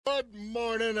Good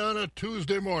morning on a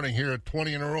Tuesday morning here at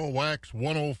 20 in a row, Wax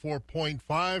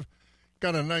 104.5.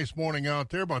 Got a nice morning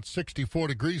out there, about 64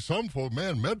 degrees. Some folk,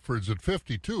 man, Medford's at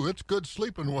 52. It's good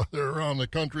sleeping weather around the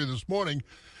country this morning.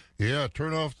 Yeah,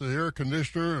 turn off the air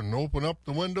conditioner and open up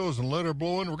the windows and let her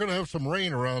blow in. We're going to have some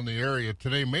rain around the area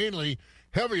today. Mainly,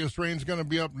 heaviest rain's going to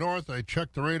be up north. I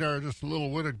checked the radar just a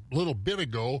little bit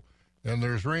ago, and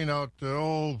there's rain out,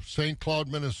 St. Cloud,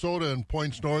 Minnesota, and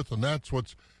points north, and that's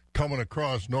what's coming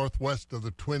across northwest of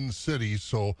the Twin Cities.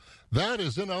 So that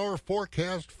is in our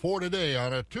forecast for today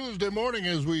on a Tuesday morning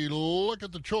as we look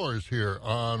at the chores here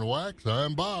on Wax.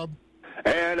 I'm Bob.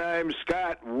 And I'm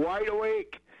Scott, wide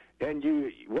awake. And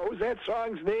what was that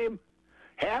song's name?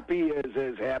 Happy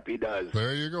as happy does.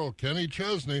 There you go, Kenny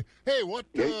Chesney. Hey, were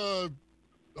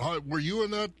you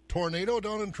in that tornado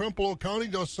down in Trempealeau County,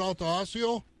 just south of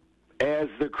Osseo? As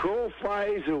the crow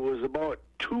flies, it was about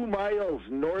 2 miles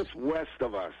northwest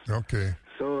of us. Okay.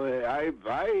 So I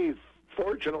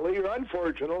fortunately or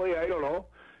unfortunately, I don't know,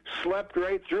 slept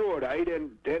right through it. I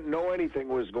didn't know anything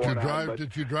was going on.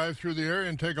 Did you drive through the area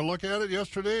and take a look at it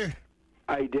yesterday?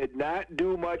 I did not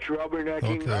do much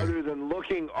rubbernecking other than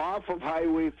looking off of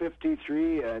Highway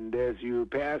 53, and as you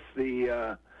pass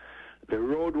the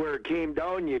road where it came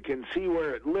down, you can see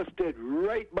where it lifted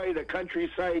right by the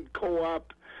Countryside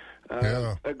Co-op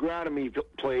agronomy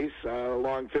place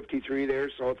along 53 there,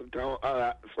 south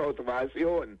of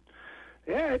Osseo, and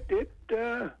it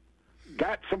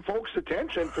got some folks'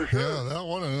 attention for sure. Yeah, that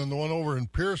one, and then the one over in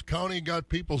Pierce County got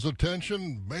people's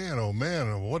attention. Man, oh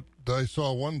man, what I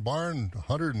saw one barn,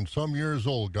 100 and some years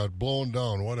old, got blown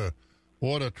down.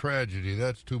 What a tragedy.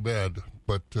 That's too bad.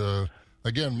 But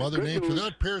again, Mother Nature.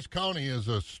 That Pierce County is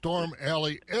a storm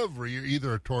alley every year,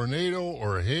 either a tornado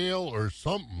or a hail or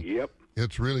something. Yep.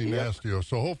 It's really nasty.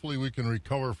 So hopefully we can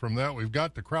recover from that. We've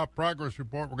got the crop progress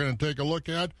report we're going to take a look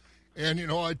at. And,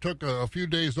 I took a few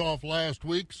days off last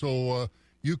week, so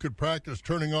you could practice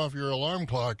turning off your alarm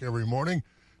clock every morning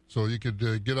so you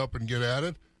could get up and get at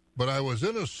it. But I was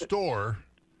in a store,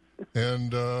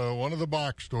 and one of the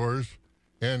box stores,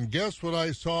 and guess what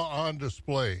I saw on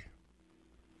display?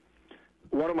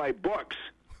 One of my books.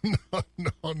 No,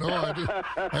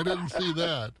 I didn't see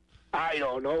that. I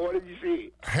don't know. What did you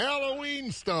see?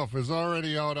 Halloween stuff is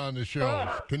already out on the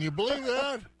shelves. Can you believe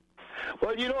that?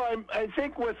 Well, I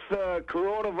think with the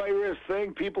coronavirus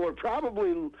thing, people are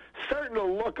probably starting to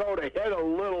look out ahead a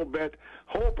little bit,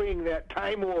 hoping that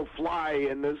time will fly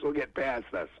and this will get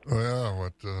past us. Yeah,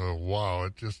 wow,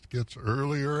 it just gets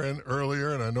earlier and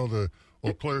earlier, and I know the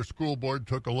Eau Claire School Board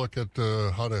took a look at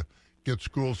how to get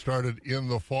school started in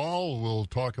the fall. We'll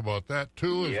talk about that,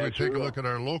 too, as we take a look at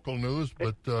our local news.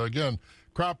 But, again,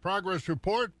 crop progress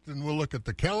report, and we'll look at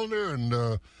the calendar. And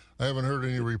I haven't heard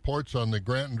any reports on the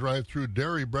Granton drive-through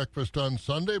dairy breakfast on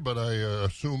Sunday, but I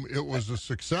assume it was a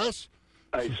success.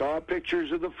 I saw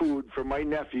pictures of the food from my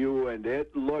nephew, and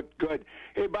it looked good.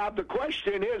 Hey, Bob, the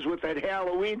question is, with that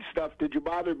Halloween stuff, did you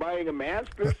bother buying a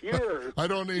mask this year? I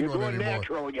don't need one anymore.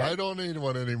 Natural again? I don't need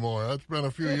one anymore. That's been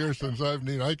a few years since I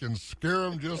can scare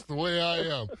them just the way I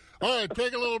am. All right,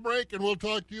 take a little break, and we'll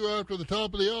talk to you after the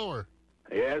top of the hour.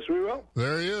 Yes, we will.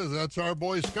 There he is. That's our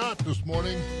boy Scott this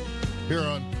morning here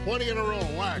on 20 in a row,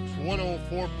 Wax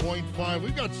 104.5.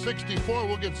 We've got 64.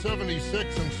 We'll get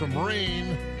 76 and some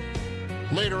rain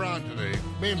later on today,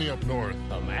 mainly up north.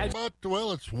 But,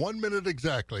 it's 1 minute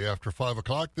exactly after 5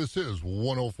 o'clock. This is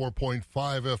 104.5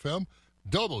 FM,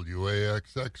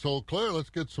 WAXX Eau Claire. Let's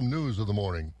get some news of the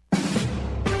morning.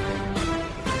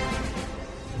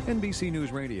 NBC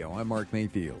News Radio, I'm Mark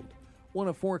Mayfield. One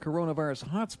of 4 coronavirus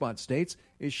hotspot states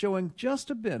is showing just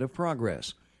a bit of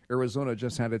progress. Arizona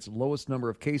just had its lowest number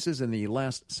of cases in the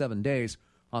last 7 days.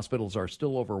 Hospitals are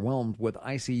still overwhelmed with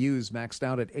ICUs maxed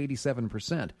out at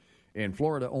 87%. In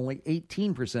Florida, only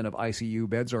 18% of ICU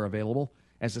beds are available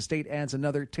as the state adds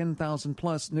another 10,000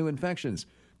 plus new infections.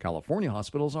 California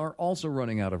hospitals are also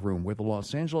running out of room, with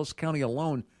Los Angeles County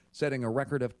alone setting a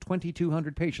record of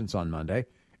 2,200 patients on Monday.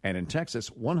 And in Texas,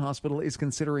 one hospital is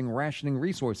considering rationing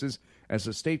resources as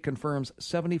the state confirms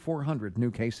 7,400 new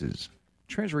cases.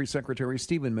 Treasury Secretary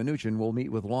Steven Mnuchin will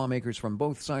meet with lawmakers from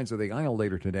both sides of the aisle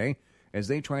later today as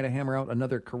they try to hammer out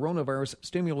another coronavirus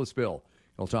stimulus bill.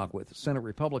 He'll talk with Senate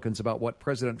Republicans about what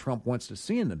President Trump wants to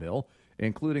see in the bill,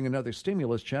 including another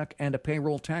stimulus check and a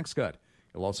payroll tax cut.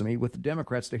 He'll also meet with the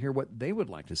Democrats to hear what they would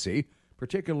like to see,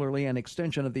 particularly an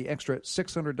extension of the extra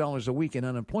 $600 a week in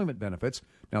unemployment benefits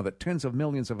now that tens of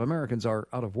millions of Americans are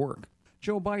out of work.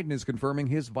 Joe Biden is confirming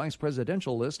his vice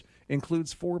presidential list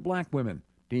includes 4 black women.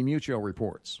 Dean Muccio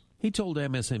reports. He told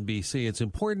MSNBC it's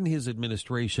important his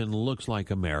administration looks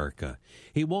like America.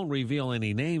 He won't reveal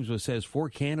any names, but says 4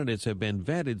 candidates have been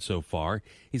vetted so far.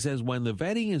 He says when the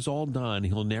vetting is all done,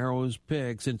 he'll narrow his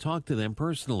picks and talk to them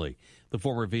personally. The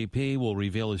former VP will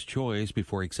reveal his choice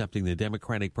before accepting the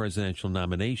Democratic presidential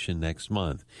nomination next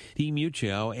month. Dean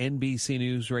Muccio, NBC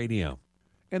News Radio.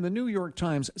 And the New York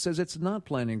Times says it's not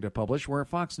planning to publish where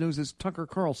Fox News' Tucker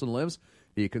Carlson lives.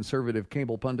 The conservative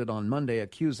cable pundit on Monday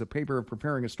accused the paper of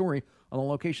preparing a story on the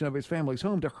location of his family's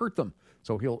home to hurt them,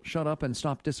 so he'll shut up and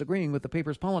stop disagreeing with the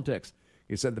paper's politics.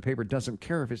 He said the paper doesn't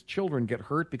care if his children get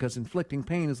hurt because inflicting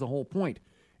pain is the whole point.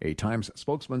 A Times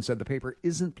spokesman said the paper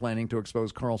isn't planning to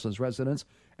expose Carlson's residence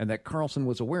and that Carlson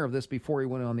was aware of this before he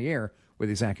went on the air with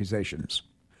his accusations.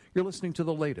 You're listening to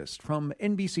the latest from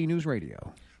NBC News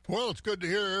Radio. Well, it's good to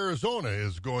hear Arizona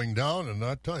is going down, and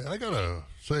I tell you, I got to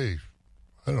say,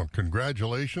 I don't know,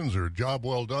 congratulations or job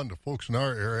well done to folks in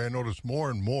our area. I notice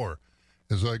more and more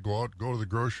as I go to the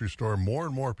grocery store, more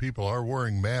and more people are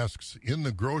wearing masks in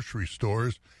the grocery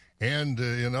stores and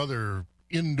in other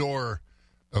indoor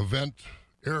event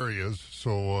areas.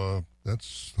 So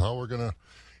that's how we're going to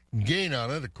gain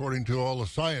on it, according to all the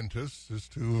scientists, is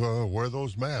to wear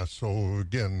those masks. So,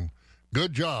 again,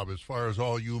 good job as far as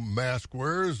all you mask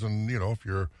wearers. And, you know, if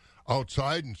you're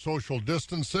outside and social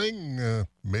distancing,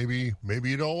 maybe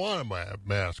you don't want a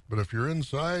mask. But if you're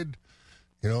inside,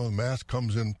 you know, the mask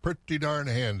comes in pretty darn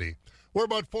handy. We're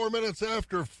about 4 minutes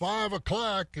after 5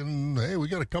 o'clock, and, hey, we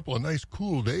got a couple of nice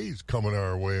cool days coming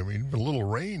our way. I mean, a little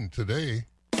rain today.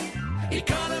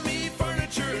 Economy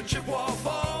Furniture in Chippewa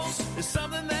Falls is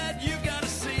something that you gotta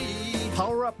see.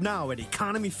 Power up now at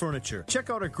Economy Furniture. Check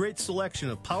out our great selection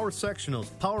of power sectionals,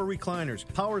 power recliners,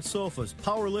 power sofas,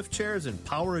 power lift chairs, and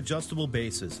power adjustable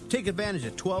bases. Take advantage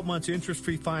of 12 months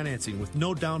interest-free financing with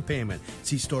no down payment.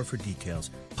 See store for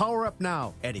details. Power up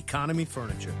now at Economy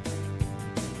Furniture.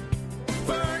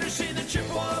 Furnishing the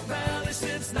Chippewa Valley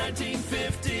since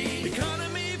 1950.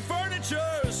 Economy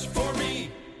Furniture's for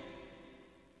me.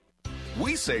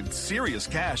 We saved serious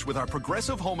cash with our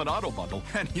Progressive Home and Auto Bundle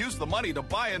and used the money to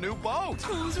buy a new boat.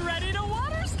 Who's ready to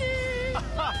water ski?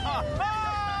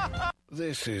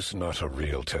 This is not a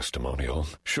real testimonial.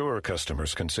 Sure,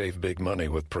 customers can save big money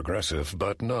with Progressive,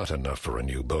 but not enough for a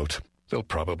new boat. They'll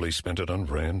probably spend it on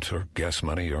rent or gas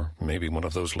money or maybe one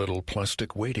of those little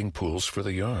plastic wading pools for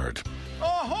the yard.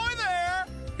 Ahoy there!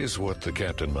 Is what the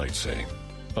captain might say.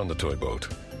 On the toy boat.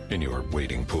 In your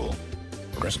wading pool.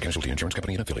 Progressive Casualty Insurance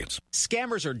Company and Affiliates.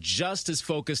 Scammers are just as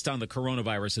focused on the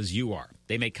coronavirus as you are.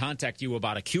 They may contact you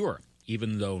about a cure,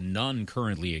 even though none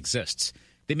currently exists.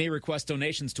 They may request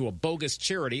donations to a bogus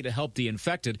charity to help the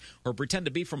infected or pretend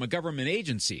to be from a government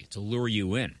agency to lure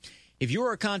you in. If you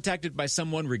are contacted by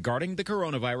someone regarding the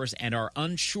coronavirus and are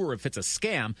unsure if it's a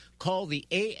scam, call the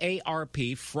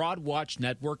AARP Fraud Watch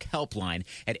Network helpline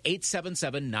at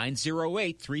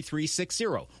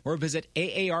 877-908-3360 or visit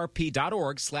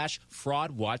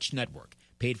aarp.org/fraudwatchnetwork.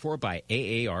 Paid for by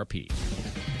AARP.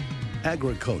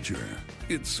 Agriculture.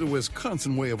 It's a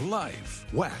Wisconsin way of life.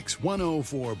 Wax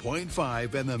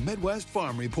 104.5 and the Midwest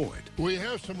Farm Report. We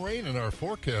have some rain in our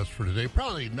forecast for today.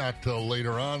 Probably not till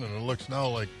later on, and it looks now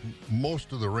like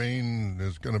most of the rain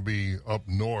is going to be up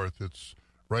north. It's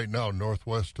right now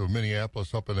northwest of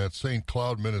Minneapolis, up in that St.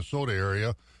 Cloud, Minnesota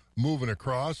area, moving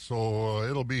across. So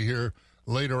it'll be here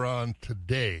later on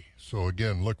today. So,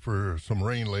 again, look for some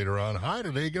rain later on. High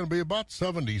today going to be about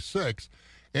 76.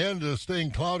 And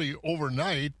staying cloudy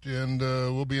overnight, and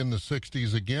we'll be in the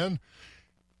 60s again.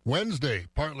 Wednesday,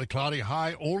 partly cloudy,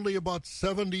 high only about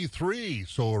 73.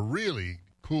 So a really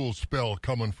cool spell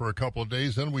coming for a couple of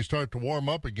days. Then we start to warm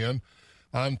up again.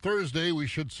 On Thursday, we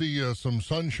should see some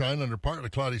sunshine under partly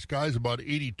cloudy skies, about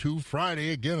 82.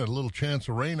 Friday, again, a little chance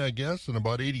of rain, I guess, and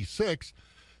about 86.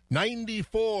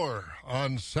 94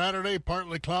 on Saturday,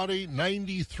 partly cloudy.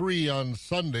 93 on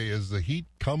Sunday as the heat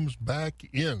comes back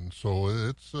in. So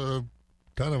it's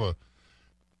kind of a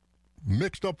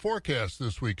mixed-up forecast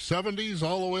this week. 70s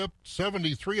all the way up,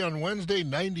 73 on Wednesday,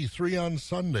 93 on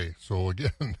Sunday. So,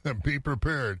 again, be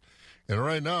prepared. And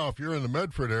right now, if you're in the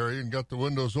Medford area and got the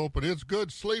windows open, it's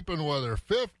good sleeping weather,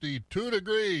 52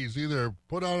 degrees. Either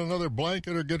put on another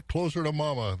blanket or get closer to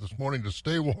Mama this morning to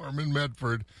stay warm in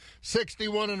Medford.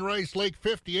 61 in Rice Lake,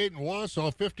 58 in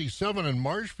Wausau, 57 in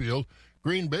Marshfield.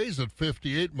 Green Bay's at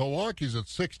 58, Milwaukee's at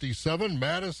 67,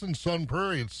 Madison, Sun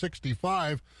Prairie at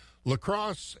 65. La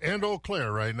Crosse and Eau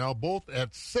Claire right now, both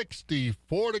at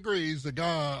 64 degrees.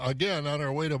 Again, on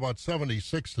our way to about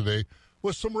 76 today,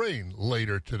 with some rain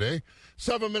later today.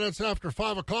 7 minutes after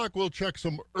 5 o'clock, we'll check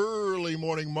some early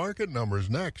morning market numbers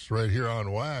next, right here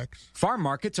on Wax. Farm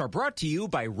markets are brought to you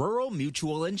by Rural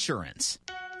Mutual Insurance.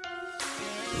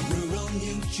 Rural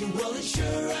Mutual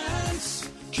Insurance,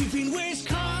 keeping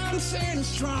Wisconsin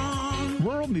strong.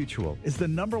 Rural Mutual is the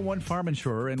 #1 farm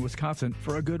insurer in Wisconsin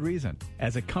for a good reason.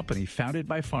 As a company founded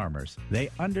by farmers, they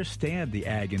understand the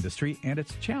ag industry and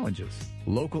its challenges.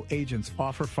 Local agents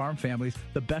offer farm families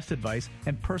the best advice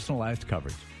and personalized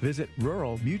coverage. Visit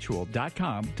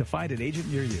ruralmutual.com to find an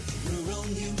agent near you. Rural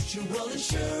Mutual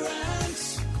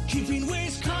Insurance, keeping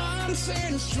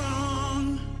Wisconsin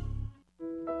strong.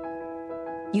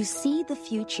 You see the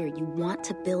future you want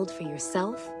to build for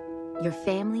yourself, your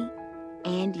family,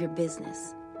 and your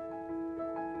business.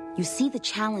 You see the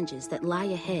challenges that lie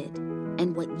ahead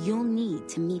and what you'll need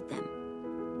to meet them.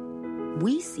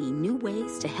 We see new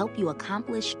ways to help you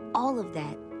accomplish all of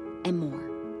that and more.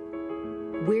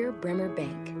 We're Bremer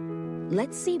Bank.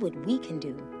 Let's see what we can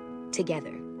do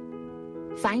together.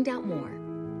 Find out more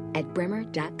at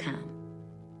bremer.com.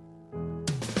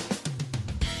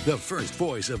 The first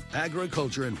voice of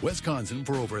agriculture in Wisconsin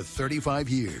for over 35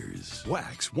 years.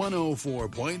 Wax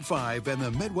 104.5 and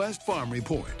the Midwest Farm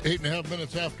Report. 8.5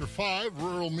 minutes after 5,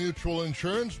 Rural Mutual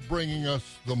Insurance bringing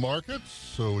us the markets.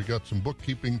 So we got some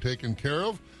bookkeeping taken care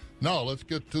of. Now let's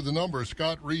get to the numbers.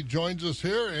 Scott Reed joins us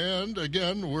here. And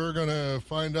again, we're going to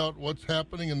find out what's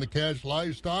happening in the cash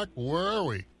livestock. Where are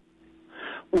we?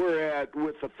 We're at,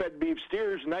 with the fed beef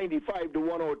steers, 95 to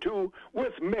 102,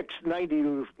 with mixed 90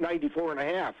 to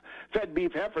 94.5. Fed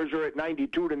beef heifers are at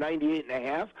 92 to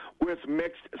 98.5, with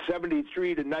mixed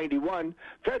 73 to 91.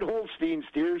 Fed Holstein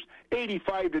steers,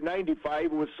 85 to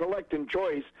 95, with select and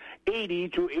choice 80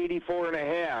 to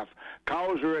 84.5.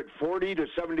 Cows are at 40 to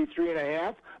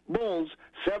 73.5. Bulls,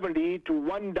 70 to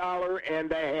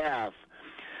 $1.50.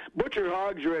 Butcher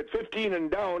hogs are at 15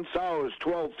 and down, sows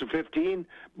 12 to 15,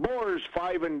 boars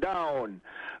 5 and down.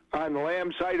 On the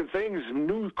lamb side of things,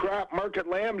 new crop market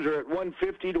lambs are at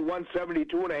 150 to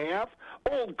 172.5,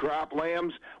 old crop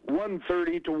lambs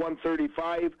 130 to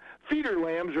 135, feeder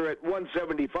lambs are at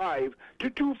 175 to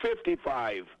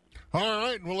 255. All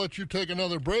right, and we'll let you take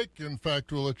another break. In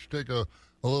fact, we'll let you take a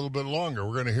little bit longer.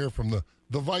 We're going to hear from the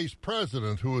vice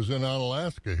president who is in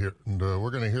Alaska here, and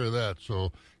we're going to hear that.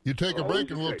 So you take a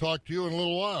break, and we'll talk to you in a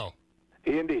little while.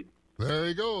 Indeed. There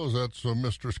he goes. That's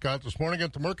Mr. Scott this morning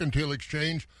at the Mercantile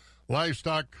Exchange.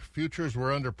 Livestock futures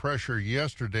were under pressure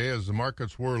yesterday as the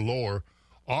markets were lower.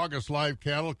 August live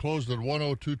cattle closed at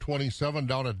 102.27,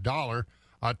 down $1.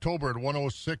 October at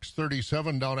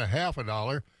 106.37, down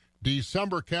 $0.50.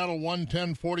 December cattle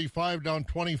 110.45, down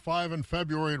 25, and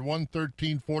February at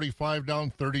 113.45,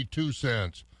 down 32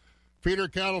 cents. Feeder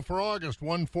cattle for August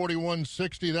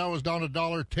 141.60, that was down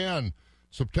 $1.10.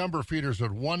 September feeders at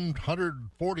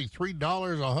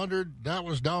 $143.100, that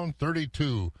was down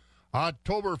 32.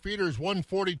 October feeders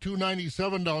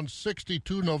 142.97, down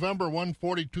 62. November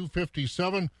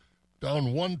 142.57,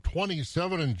 down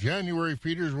 127, and January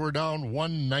feeders were down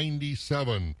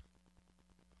 197.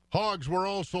 Hogs were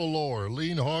also lower.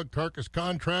 Lean hog carcass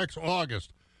contracts,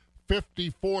 August,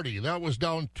 50.40. That was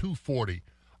down 2.40.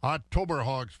 October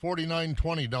hogs,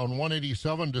 49.20, down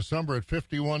 187. December at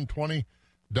 51.20,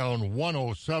 down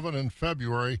 107. And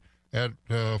February at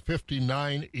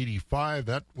 59.85.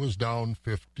 That was down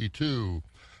 52.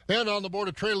 And on the Board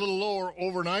of Trade, a little lower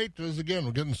overnight, as again,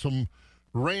 we're getting some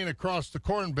rain across the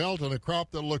Corn Belt and a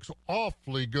crop that looks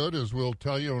awfully good, as we'll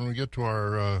tell you when we get to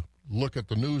our look at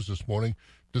the news this morning.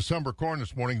 December corn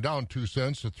this morning down 2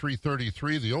 cents at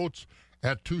 3.33. The oats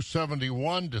at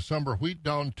 2.71. December wheat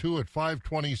down 2 at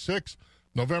 5.26.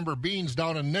 November beans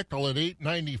down a nickel at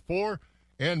 8.94.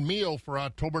 And meal for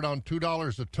October down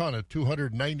 $2 a ton at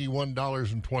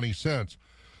 $291.20.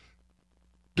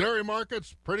 Dairy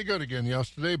markets pretty good again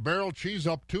yesterday. Barrel cheese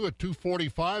up 2 at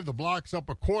 2.45. The blocks up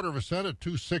 1/4 cent at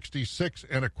 2.66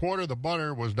 1/4. The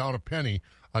butter was down a penny,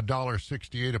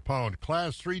 $1.68 a pound.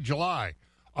 Class 3 July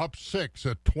up 6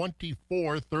 at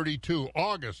 24.32.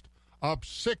 August up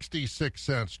 66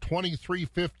 cents,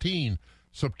 23.15.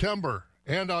 September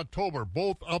and October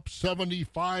both up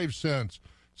 75 cents.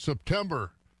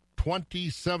 September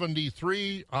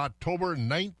 20.73, October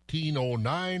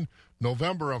 19.09,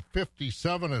 November of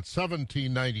 57 at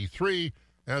 17.93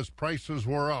 as prices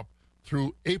were up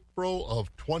through April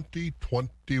of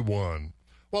 2021.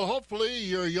 Well, hopefully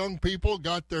your young people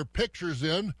got their pictures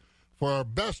in for our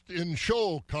Best in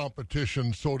Show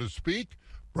competition, so to speak,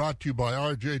 brought to you by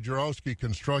R.J. Jarowski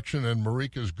Construction and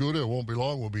Marika's Gouda. It won't be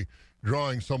long. We'll be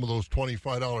drawing some of those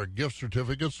 $25 gift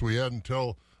certificates. We had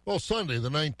until, Sunday the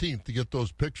 19th to get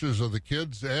those pictures of the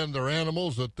kids and their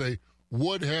animals that they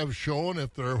would have shown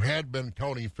if there had been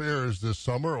county fairs this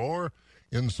summer or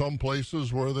in some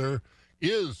places where there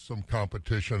is some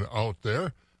competition out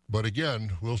there. But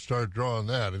again, we'll start drawing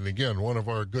that. And again, one of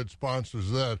our good sponsors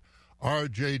is that,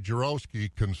 R.J.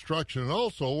 Jarowski Construction. And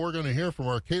also, we're going to hear from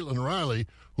our Caitlin Riley,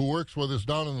 who works with us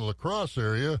down in the La Crosse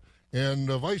area. And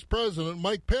Vice President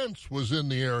Mike Pence was in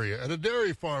the area at a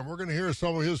dairy farm. We're going to hear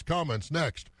some of his comments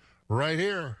next, right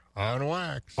here on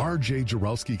Wax. R.J.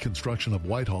 Jarowski Construction of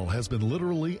Whitehall has been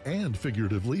literally and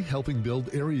figuratively helping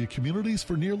build area communities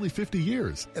for nearly 50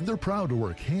 years, and they're proud to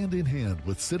work hand in hand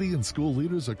with city and school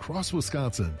leaders across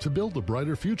Wisconsin to build a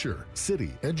brighter future.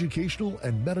 City, educational,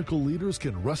 and medical leaders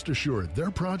can rest assured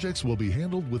their projects will be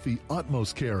handled with the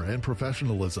utmost care and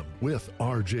professionalism with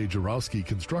R.J. Jarowski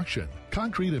Construction.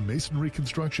 Concrete and masonry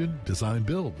construction, design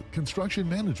build, construction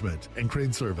management, and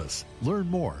crane service. Learn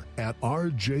more at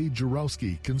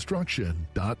rjjarowskiconstruction.com.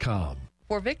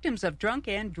 For victims of drunk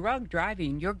and drug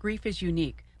driving, your grief is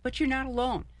unique, but you're not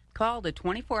alone. Call the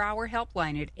 24-hour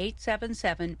helpline at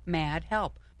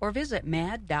 877-MAD-HELP or visit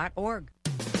mad.org.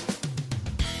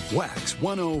 Wax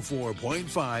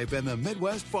 104.5 and the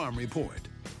Midwest Farm Report.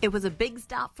 It was a big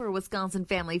stop for a Wisconsin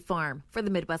family farm. For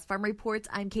the Midwest Farm Reports,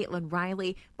 I'm Caitlin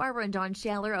Riley. Barbara and Don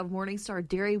Schaller of Morningstar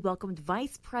Dairy welcomed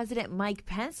Vice President Mike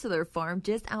Pence to their farm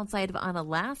just outside of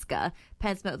Onalaska.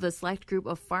 Pence met with a select group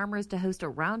of farmers to host a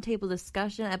roundtable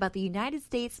discussion about the United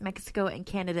States, Mexico, and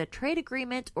Canada Trade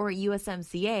Agreement, or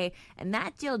USMCA, and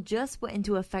that deal just went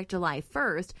into effect July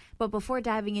 1st. But before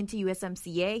diving into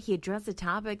USMCA, he addressed a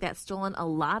topic that's stolen a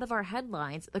lot of our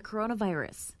headlines, the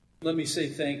coronavirus. Let me say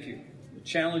thank you. A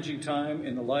challenging time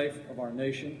in the life of our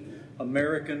nation.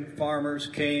 American farmers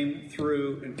came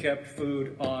through and kept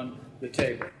food on the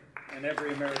table, and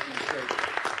every American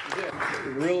did.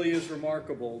 It really is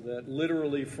remarkable that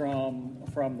literally from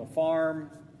the farm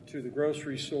to the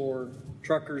grocery store,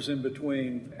 truckers in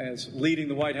between, as leading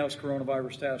the White House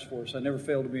Coronavirus Task Force, I never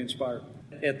failed to be inspired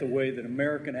at the way that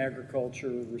American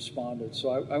agriculture responded. So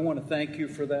I want to thank you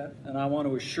for that, and I want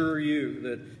to assure you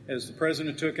that as the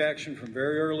President took action from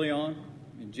very early on,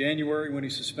 in January when he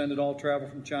suspended all travel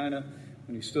from China,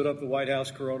 when he stood up the White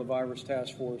House Coronavirus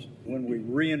Task Force, when we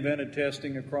reinvented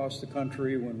testing across the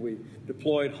country, when we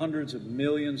deployed hundreds of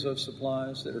millions of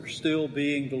supplies that are still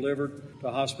being delivered to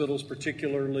hospitals,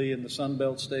 particularly in the Sun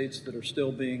Belt states that are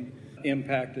still being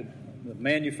impacted, the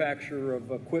manufacture of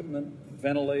equipment,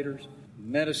 ventilators,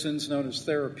 medicines known as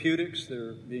therapeutics that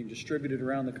are being distributed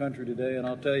around the country today. And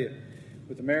I'll tell you,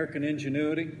 with American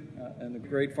ingenuity and the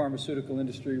great pharmaceutical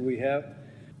industry we have,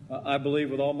 I believe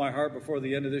with all my heart before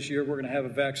the end of this year, we're going to have a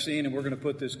vaccine and we're going to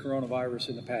put this coronavirus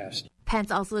in the past.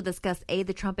 Pence also discussed aid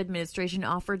the Trump administration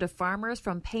offered to farmers,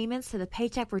 from payments to the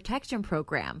Paycheck Protection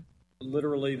Program.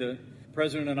 Literally, the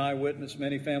President and I witnessed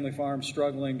many family farms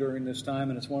struggling during this time,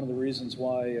 and it's one of the reasons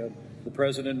why the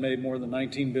President made more than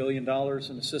 $19 billion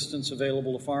in assistance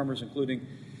available to farmers, including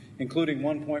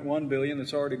 $1.1 billion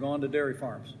that's already gone to dairy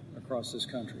farms across this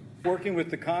country. Working with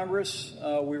the Congress,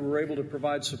 we were able to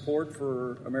provide support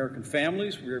for American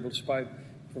families. We were able to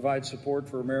provide support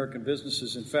for American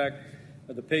businesses. In fact,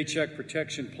 the Paycheck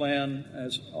Protection Plan,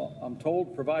 as I'm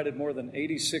told, provided more than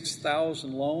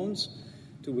 86,000 loans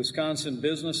to Wisconsin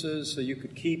businesses so you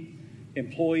could keep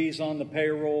employees on the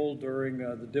payroll during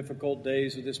the difficult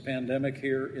days of this pandemic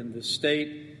here in the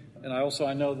state. And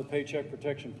I know the Paycheck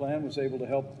Protection Plan was able to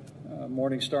help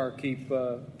Morningstar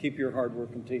keep your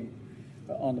hardworking team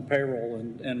on the payroll,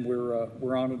 and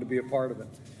we're honored to be a part of it.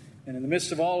 And in the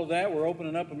midst of all of that, we're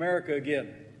opening up America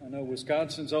again. I know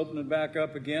Wisconsin's opening back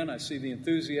up again. I see the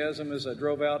enthusiasm as I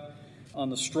drove out on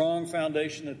the strong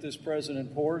foundation that this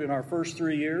president poured in our first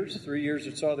 3 years. 3 years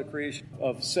that saw the creation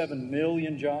of 7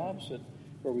 million jobs,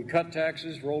 where we cut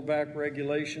taxes, rolled back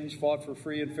regulations, fought for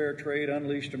free and fair trade,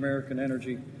 unleashed American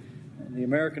energy. And the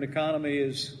American economy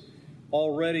is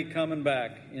already coming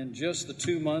back. In just the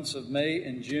 2 months of May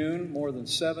and June, more than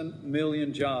 7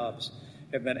 million jobs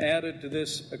have been added to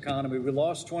this economy. We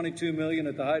lost 22 million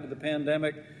at the height of the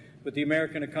pandemic, but the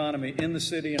American economy in the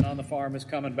city and on the farm is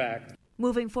coming back.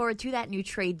 Moving forward to that new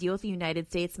trade deal with the United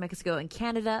States, Mexico, and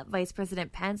Canada, Vice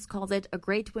President Pence called it a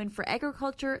great win for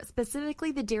agriculture,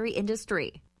 specifically the dairy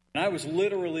industry. I was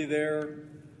literally there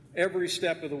every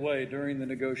step of the way during the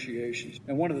negotiations.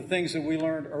 And one of the things that we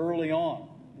learned early on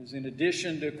is, in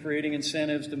addition to creating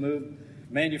incentives to move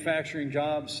manufacturing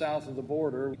jobs south of the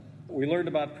border, we learned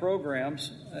about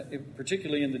programs,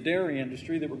 particularly in the dairy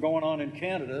industry, that were going on in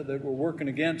Canada that were working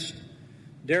against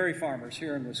dairy farmers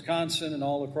here in Wisconsin and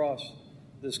all across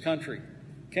this country.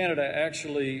 Canada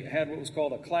actually had what was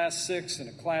called a Class 6 and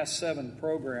a Class 7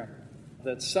 program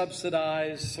that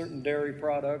subsidized certain dairy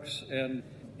products. And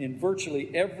in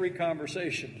virtually every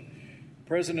conversation,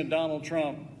 President Donald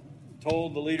Trump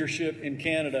told the leadership in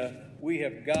Canada, we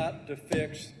have got to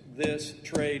fix this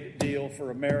trade deal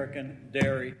for American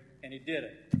dairy, and he did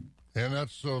it. And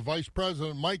that's Vice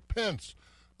President Mike Pence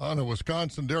on a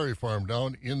Wisconsin dairy farm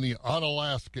down in the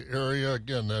Onalaska area.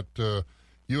 Again, that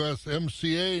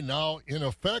USMCA now in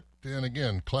effect. And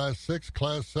again, Class 6,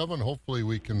 Class 7. Hopefully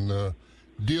we can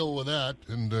deal with that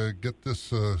and get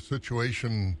this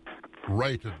situation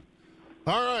righted.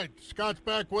 All right, Scott's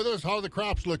back with us. How do the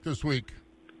crops look this week?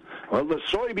 Well, the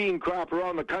soybean crop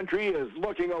around the country is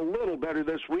looking a little better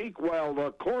this week, while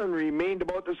the corn remained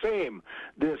about the same.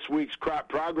 This week's crop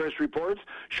progress reports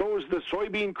shows the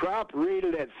soybean crop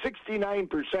rated at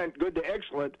 69% good to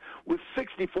excellent, with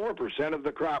 64% of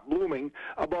the crop blooming,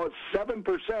 about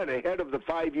 7% ahead of the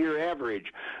 5-year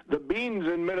average. The beans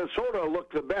in Minnesota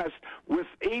look the best, with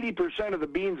 80% of the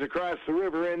beans across the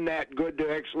river in that good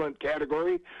to excellent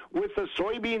category, with the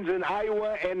soybeans in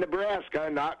Iowa and Nebraska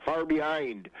not far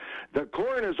behind. The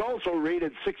corn is also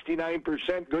rated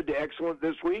 69% good to excellent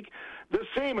this week, the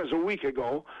same as a week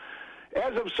ago.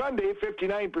 As of Sunday,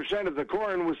 59% of the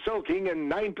corn was silking and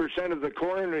 9% of the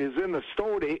corn is in the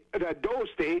dough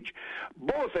stage,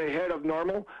 both ahead of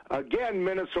normal. Again,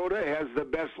 Minnesota has the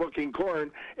best-looking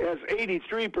corn, as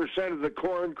 83% of the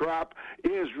corn crop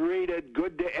is rated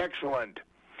good to excellent.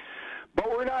 But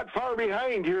we're not far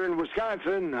behind here in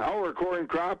Wisconsin. Our corn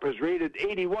crop is rated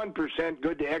 81%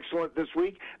 good to excellent this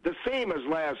week, the same as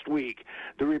last week.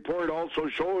 The report also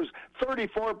shows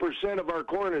 34% of our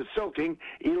corn is silking,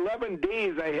 11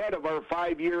 days ahead of our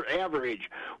 5-year average.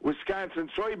 Wisconsin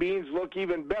soybeans look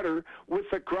even better, with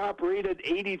the crop rated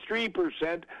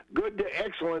 83% good to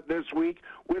excellent this week,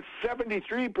 with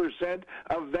 73%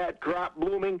 of that crop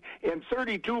blooming and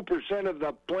 32% of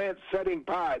the plant setting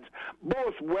pods,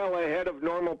 both well ahead of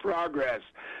normal progress.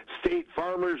 State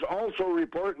farmers also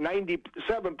report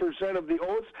 97% of the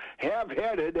oats have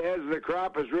headed, as the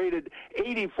crop is rated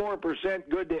 84%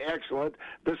 good to excellent,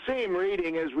 the same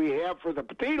rating as we have for the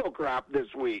potato crop this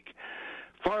week.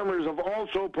 Farmers have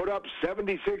also put up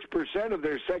 76% of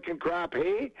their second crop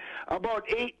hay,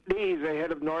 about 8 days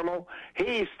ahead of normal.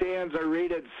 Hay stands are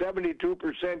rated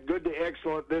 72% good to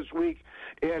excellent this week.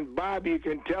 And, Bob, you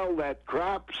can tell that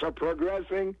crops are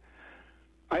progressing.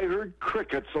 I heard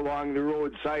crickets along the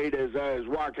roadside as I was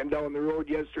walking down the road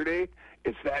yesterday.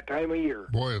 It's that time of year.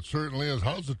 Boy, it certainly is.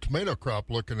 How's the tomato crop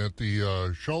looking at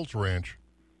the Schultz Ranch?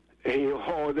 Hey,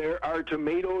 there are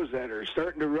tomatoes that are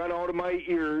starting to run out of my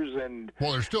ears, and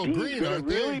well, they're still green, aren't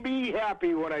they? Really be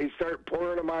happy when I start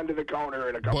pouring them onto the counter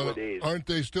in a couple of days. Aren't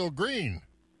they still green?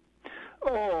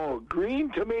 Oh,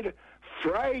 green tomato,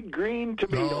 fried green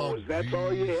tomatoes. That's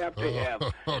all you have to have.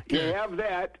 Okay. You have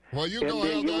that. Well, you go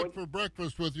have that for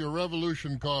breakfast with your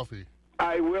Revolution coffee.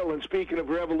 I will. And speaking of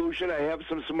Revolution, I have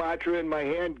some Sumatra in my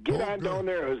hand. Get on down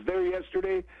there. I was there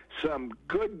yesterday. Some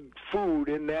good food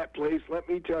in that place, let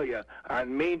me tell you,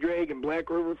 on Main Drag and Black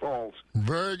River Falls.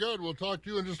 Very good. We'll talk to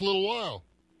you in just a little while.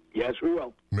 Yes, we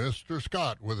will. Mr.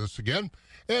 Scott with us again.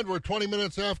 And we're 20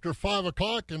 minutes after 5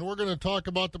 o'clock, and we're going to talk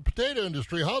about the potato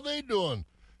industry. How they doing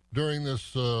during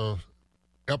this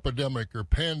epidemic or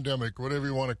pandemic, whatever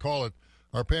you want to call it?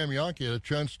 Our Pam Jahnke had a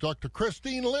chance to talk to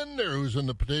Christine Linder, who's in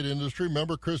the potato industry.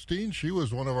 Remember Christine? She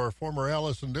was one of our former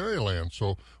Allison Dairyland.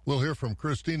 So we'll hear from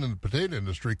Christine in the potato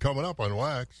industry coming up on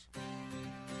Wax.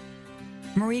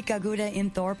 Marika Gouda in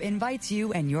Thorpe invites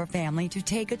you and your family to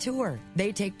take a tour.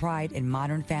 They take pride in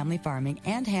modern family farming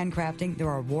and handcrafting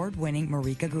their award-winning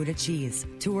Marika Gouda cheese.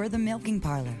 Tour the milking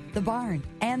parlor, the barn,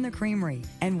 and the creamery,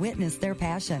 and witness their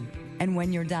passion. And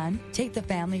when you're done, take the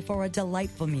family for a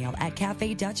delightful meal at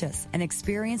Cafe Duchess and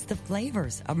experience the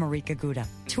flavors of Marika Gouda.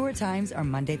 Tour times are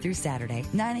Monday through Saturday,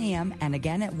 9 a.m. and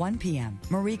again at 1 p.m.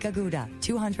 Marika Gouda,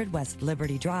 200 West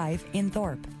Liberty Drive in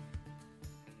Thorpe.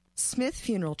 Smith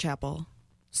Funeral Chapel.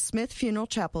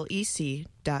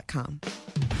 SmithFuneralChapelEC.com.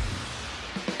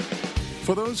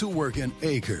 For those who work in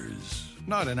acres,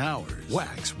 not in hours,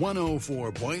 Wax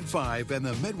 104.5 and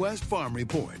the Midwest Farm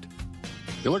Report.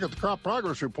 You look at the crop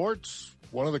progress reports,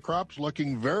 one of the crops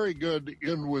looking very good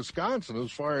in Wisconsin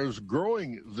as far as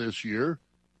growing this year,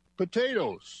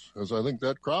 potatoes, as I think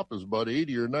that crop is about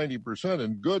 80 or 90%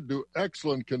 in good to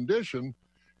excellent condition.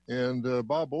 And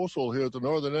Bob Osel here at the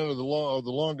northern end of the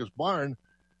longest barn.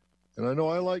 And I know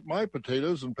I like my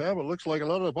potatoes, and Pam, it looks like a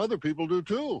lot of other people do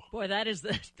too. Boy, that is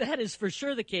for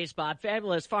sure the case, Bob.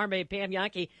 Fabulous farm aide Pam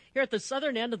Jahnke here at the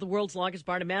southern end of the world's longest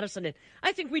barn in Madison. And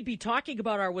I think we'd be talking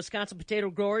about our Wisconsin potato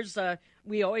growers.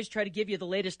 We always try to give you the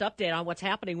latest update on what's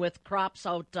happening with crops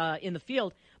out in the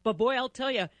field. But boy, I'll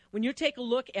tell you, when you take a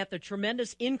look at the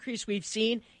tremendous increase we've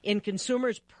seen in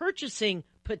consumers purchasing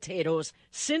potatoes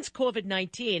since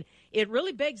COVID-19, it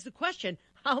really begs the question,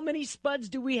 how many spuds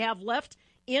do we have left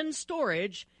in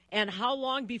storage and how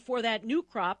long before that new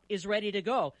crop is ready to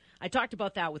go. I talked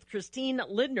about that with Christine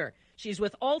Lidner. She's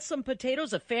with Alsum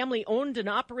Potatoes, a family-owned and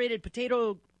operated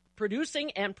potato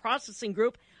producing and processing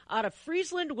group out of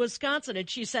Friesland, Wisconsin. And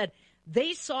she said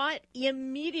they saw it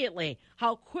immediately,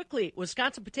 how quickly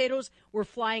Wisconsin potatoes were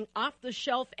flying off the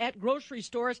shelf at grocery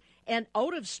stores and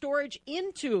out of storage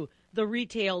into the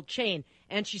retail chain.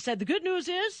 And she said the good news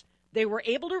is they were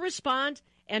able to respond.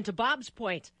 And to Bob's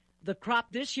point, the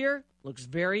crop this year looks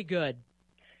very good.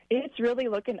 It's really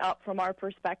looking up from our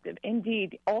perspective.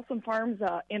 Indeed, Alsum Farms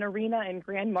in Arena and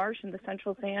Grand Marsh in the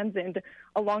Central Sands and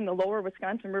along the lower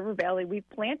Wisconsin River Valley, we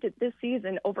planted this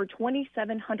season over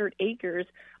 2,700 acres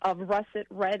of russet,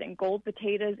 red, and gold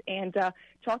potatoes. And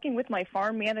talking with my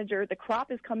farm manager, the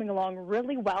crop is coming along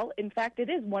really well. In fact, it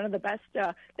is one of the best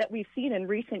that we've seen in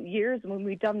recent years. When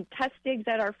we've done test digs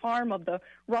at our farm of the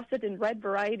russet and red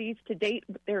varieties to date,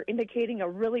 they're indicating a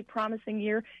really promising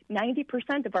year.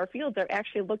 90% of our fields are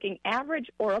actually looking average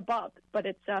or above, but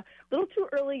it's a little too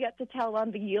early yet to tell on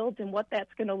the yields and what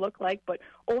that's going to look like. But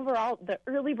overall, the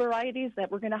early varieties that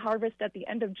we're going to harvest at the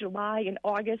end of July and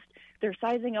August, they're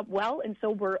sizing up well, and so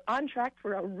we're on track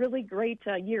for a really great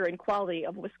year in quality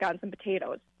of Wisconsin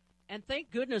potatoes. And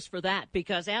thank goodness for that,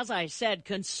 because as I said,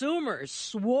 consumers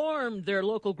swarmed their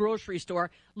local grocery store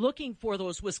looking for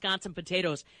those Wisconsin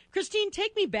potatoes. Christine,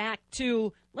 take me back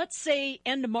to, let's say,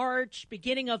 end of March,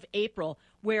 beginning of April,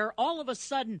 where all of a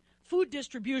sudden food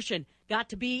distribution got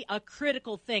to be a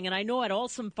critical thing. And I know at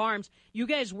Alsum Farms, you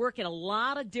guys work in a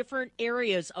lot of different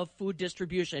areas of food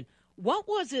distribution. What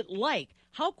was it like?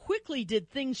 How quickly did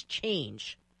things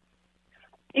change?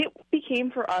 It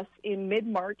became for us in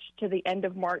mid-March to the end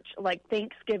of March like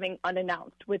Thanksgiving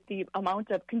unannounced, with the amount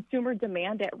of consumer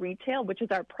demand at retail, which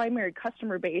is our primary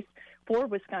customer base for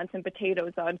Wisconsin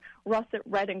potatoes on russet,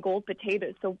 red, and gold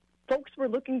potatoes. So folks were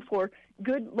looking for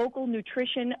good local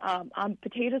nutrition.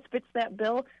 Potatoes fits that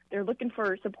bill. They're looking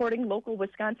for supporting local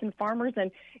Wisconsin farmers. And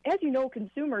as you know,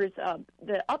 consumers,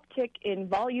 the uptick in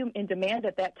volume and demand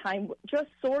at that time just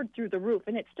soared through the roof.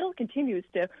 And it still continues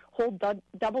to hold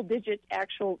double-digit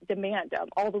actual demand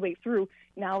all the way through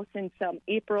now since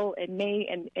April and May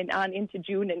and on into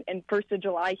June and 1st of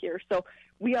July here. So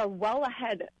we are well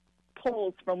ahead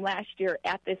polls from last year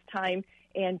at this time.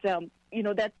 And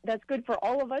that's good for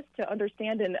all of us to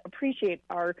understand and appreciate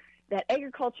that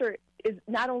agriculture is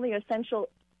not only essential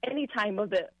any time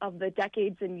of the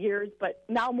decades and years, but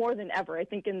now more than ever. I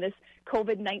think in this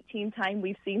COVID-19 time,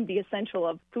 we've seen the essential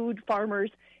of food, farmers,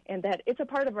 and that it's a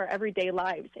part of our everyday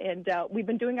lives. And we've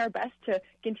been doing our best to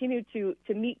continue to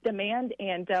meet demand.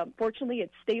 And fortunately,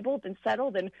 it's stabled and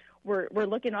settled, and we're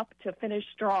looking up to finish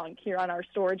strong here on our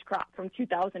storage crop from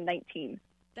 2019.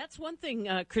 That's one thing,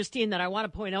 Christine, that I want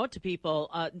to point out to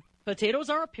people. Potatoes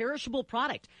are a perishable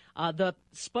product. The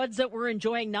spuds that we're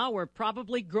enjoying now were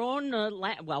probably grown,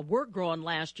 were grown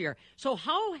last year. So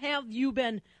how have you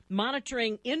been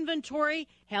monitoring inventory?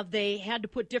 Have they had to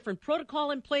put different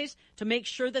protocol in place to make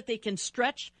sure that they can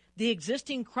stretch the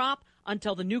existing crop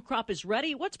until the new crop is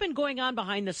ready? What's been going on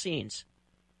behind the scenes?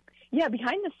 Yeah,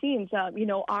 behind the scenes,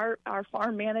 our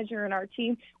farm manager and our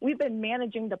team, we've been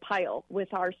managing the pile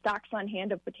with our stocks on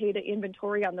hand of potato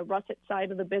inventory on the russet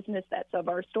side of the business. That's of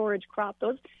our storage crop.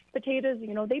 Those potatoes,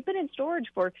 they've been in storage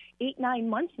for 8-9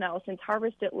 months now since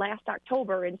harvested last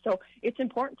October. And so it's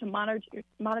important to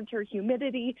monitor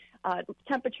humidity,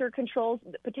 temperature controls.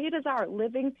 The potatoes are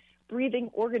living, breathing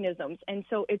organisms, and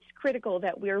so it's critical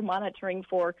that we're monitoring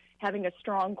for having a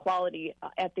strong quality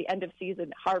at the end of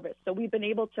season harvest. So we've been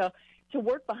able to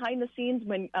work behind the scenes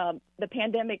when the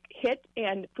pandemic hit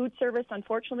and food service,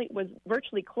 unfortunately, was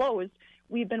virtually closed.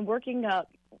 We've been working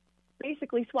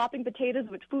basically swapping potatoes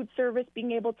with food service,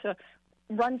 being able to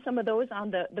run some of those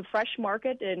on the fresh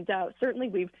market, and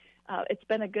certainly it's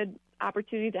been a good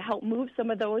opportunity to help move some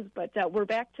of those, but we're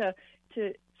back to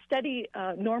steady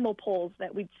normal polls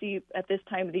that we'd see at this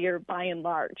time of the year by and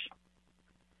large.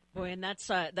 Boy, and that's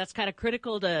kind of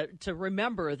critical to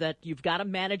remember that you've got to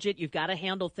manage it, you've got to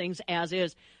handle things as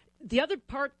is. The other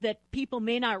part that people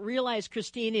may not realize,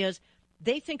 Christine, is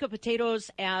they think of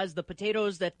potatoes as the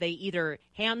potatoes that they either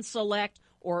hand select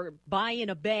or buy in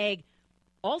a bag.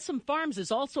 Alsum Farms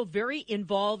is also very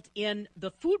involved in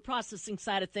the food processing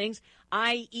side of things,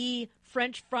 i.e.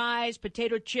 French fries,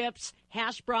 potato chips,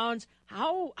 hash browns.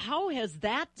 How has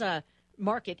that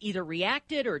market either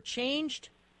reacted or changed?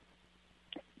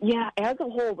 Yeah, as a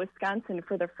whole, Wisconsin,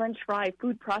 for the French fry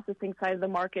food processing side of the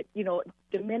market,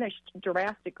 diminished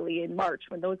drastically in March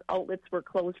when those outlets were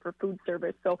closed for food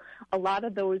service. So a lot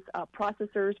of those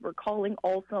processors were calling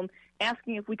Alsum,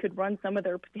 asking if we could run some of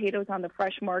their potatoes on the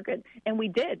fresh market, and we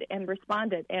did and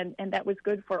responded, and that was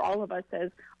good for all of us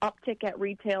as uptick at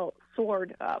retail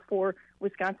soared for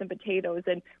Wisconsin potatoes.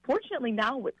 And fortunately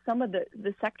now with some of the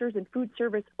sectors in food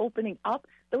service opening up,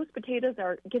 those potatoes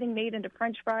are getting made into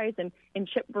French fries and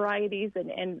chip varieties,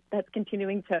 and that's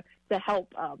continuing to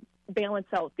help balance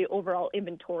out the overall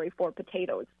inventory for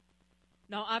potatoes.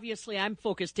 Now, obviously, I'm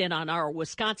focused in on our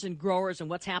Wisconsin growers and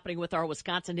what's happening with our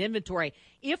Wisconsin inventory.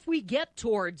 If we get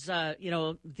towards,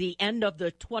 the end of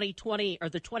the 2020 or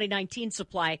the 2019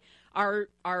 supply, are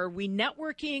we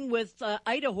networking with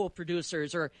Idaho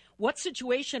producers, or what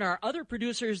situation are other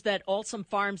producers that Alstom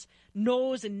Farms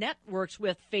knows and networks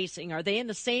with facing? Are they in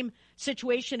the same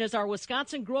situation as our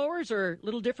Wisconsin growers, or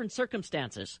little different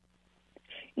circumstances?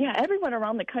 Yeah, everyone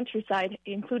around the countryside,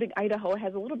 including Idaho,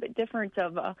 has a little bit different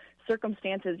of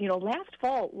circumstances. Last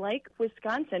fall, like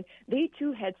Wisconsin, they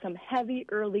too had some heavy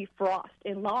early frost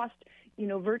and lost,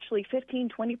 virtually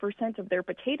 15-20% of their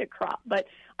potato crop. But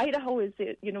Idaho is,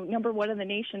 number one in the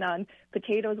nation on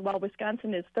potatoes, while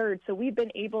Wisconsin is third. So we've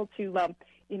been able to,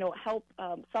 help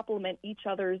supplement each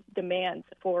other's demands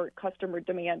for customer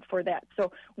demand for that.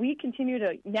 So we continue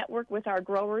to network with our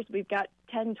growers. We've got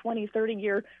 10, 20,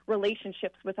 30-year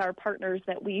relationships with our partners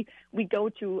that we go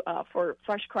to for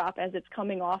fresh crop as it's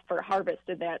coming off for harvest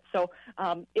and that. So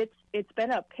it's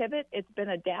been a pivot. It's been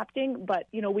adapting, but,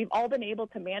 we've all been able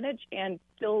to manage and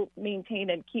still maintain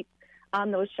and keep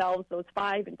on those shelves those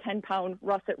 5 and 10 pound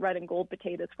russet red and gold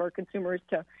potatoes for consumers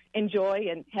to enjoy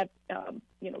and have,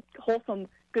 wholesome,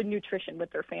 good nutrition with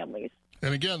their families.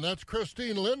 And again, that's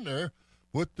Christine Lindner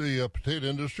with the potato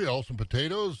industry, Alstom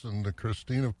Potatoes, and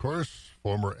Christine, of course,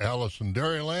 former Allison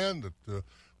Dairyland that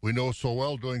we know so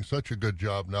well, doing such a good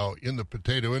job now in the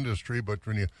potato industry. But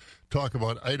when you talk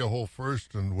about Idaho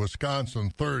first and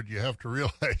Wisconsin third, you have to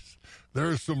realize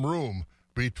there's some room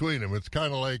between them. It's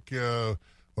kind of like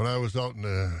when I was out in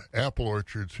the apple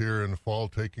orchards here in the fall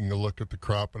taking a look at the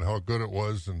crop and how good it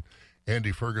was, and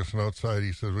Andy Ferguson outside,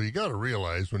 he says, well, you got to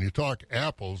realize when you talk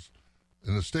apples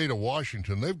in the state of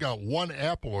Washington, they've got one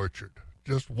apple orchard,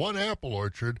 just one apple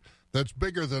orchard that's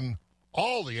bigger than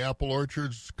all the apple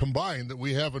orchards combined that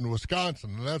we have in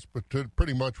Wisconsin. And that's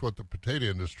pretty much what the potato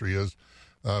industry is.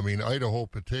 I mean, Idaho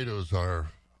potatoes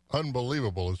are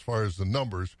unbelievable as far as the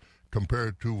numbers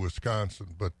compared to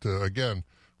Wisconsin. But again,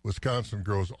 Wisconsin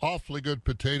grows awfully good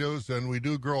potatoes, and we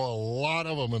do grow a lot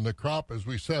of them, and the crop, as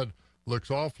we said,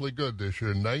 looks awfully good this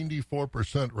year.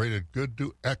 94% rated good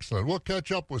to excellent. We'll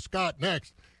catch up with Scott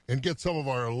next and get some of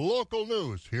our local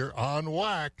news here on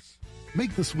Wax.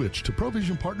 Make the switch to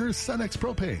Provision Partners Cenex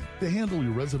Propane. They handle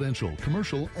your residential,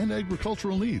 commercial, and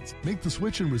agricultural needs. Make the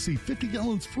switch and receive 50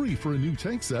 gallons free for a new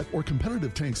tank set or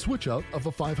competitive tank switch out of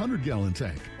a 500-gallon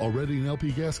tank. Already an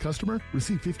LP gas customer?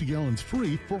 Receive 50 gallons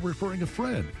free for referring a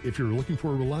friend. If you're looking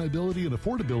for reliability and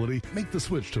affordability, make the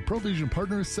switch to Provision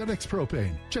Partners Cenex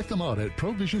Propane. Check them out at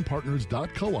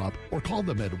provisionpartners.coop or call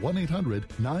them at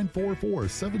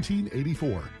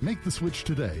 1-800-944-1784. Make the switch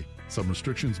today. Some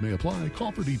restrictions may apply.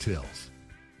 Call for details.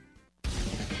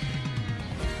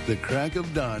 The crack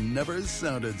of dawn never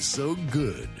sounded so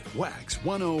good. Wax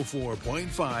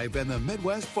 104.5 and the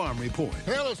Midwest Farm Report.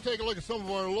 Hey, let's take a look at some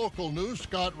of our local news.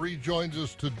 Scott rejoins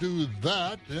us to do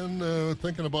that, and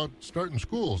thinking about starting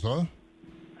schools, huh?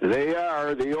 They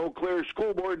are. The Eau Claire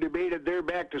School Board debated their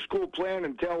back-to-school plan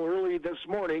until early this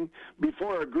morning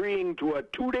before agreeing to a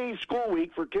 2-day school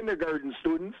week for kindergarten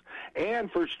students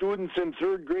and for students in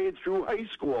 3rd grade through high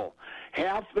school.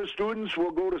 Half the students will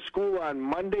go to school on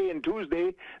Monday and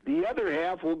Tuesday. The other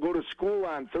half will go to school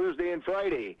on Thursday and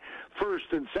Friday.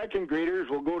 1st and 2nd graders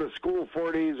will go to school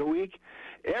 4 days a week.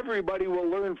 Everybody will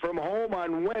learn from home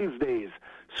on Wednesdays.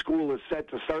 School is set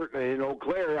to start in Eau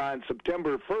Claire on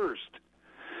September 1st.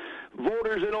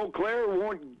 Voters in Eau Claire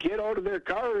won't have to get out of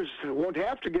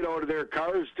their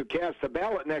cars to cast a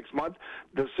ballot next month.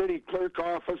 The city clerk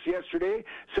office yesterday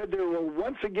said there will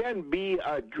once again be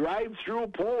a drive-through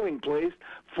polling place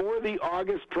for the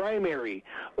August primary.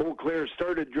 Eau Claire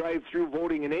started drive-through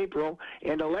voting in April,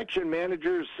 and election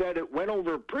managers said it went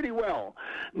over pretty well.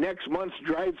 Next month's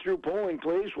drive-through polling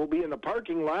place will be in the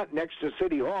parking lot next to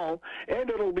City Hall, and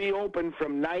it'll be open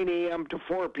from 9 a.m. to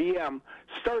 4 p.m.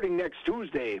 starting next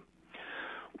Tuesday.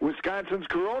 Wisconsin's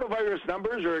coronavirus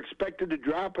numbers are expected to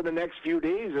drop in the next few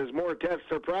days as more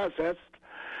tests are processed.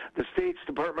 The state's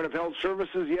Department of Health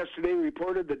Services yesterday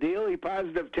reported the daily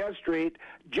positive test rate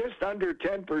just under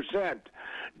 10%.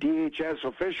 DHS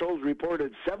officials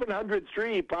reported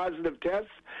 703 positive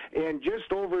tests and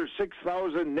just over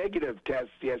 6,000 negative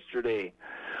tests yesterday.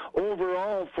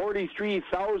 Overall,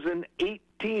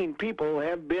 43,018 people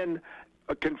have been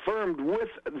confirmed with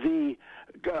the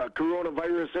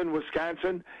coronavirus in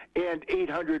Wisconsin, and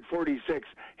 846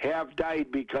 have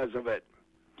died because of it.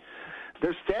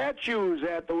 The statues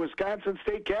at the Wisconsin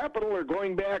State Capitol are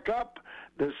going back up.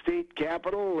 The State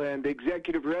Capitol and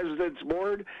Executive Residence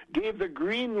Board gave the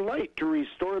green light to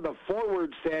restore the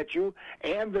Forward statue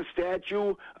and the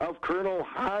statue of Colonel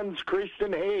Hans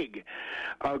Christian Haig.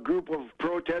 A group of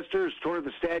protesters tore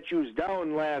the statues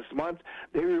down last month.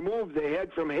 They removed the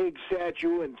head from Haig's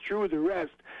statue and threw the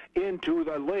rest into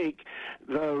the lake.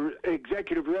 The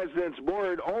Executive Residence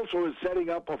Board also is setting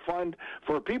up a fund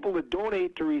for people to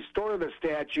donate to restore the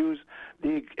statues.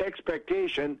 The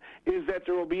expectation is that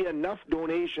there will be enough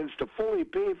donations to fully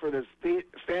pay for the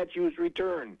statue's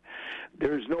return.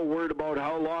 There's no word about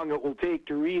how long it will take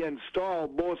to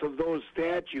reinstall both of those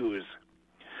statues.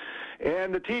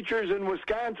 And the teachers in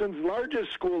Wisconsin's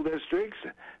largest school districts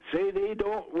say they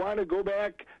don't want to go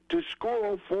back to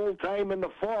school full-time in the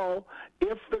fall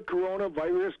if the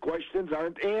coronavirus questions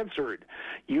aren't answered.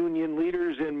 Union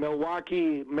leaders in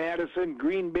Milwaukee, Madison,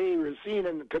 Green Bay, Racine,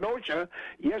 and Kenosha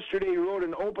yesterday wrote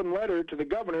an open letter to the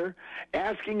governor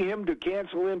asking him to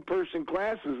cancel in-person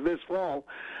classes this fall.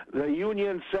 The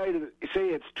unions say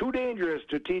it's too dangerous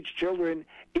to teach children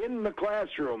in the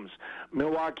classrooms.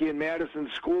 Milwaukee and Madison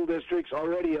school districts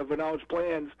already have announced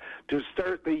plans to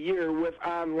start the year with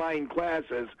online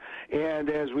classes. And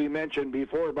as we mentioned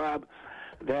before, Bob,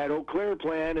 that Eau Claire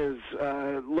plan is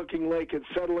looking like it's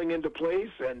settling into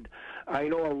place, and I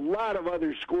know a lot of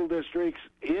other school districts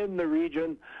in the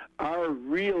region are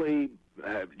really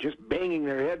just banging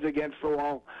their heads against the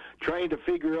wall, trying to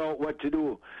figure out what to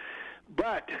do.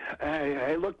 But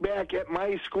I look back at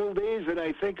my school days and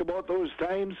I think about those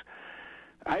times.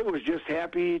 I was just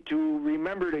happy to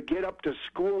remember to get to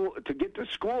school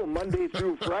Monday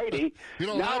through Friday.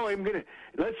 Now I'm going to,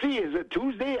 let's see, is it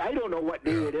Tuesday? I don't know what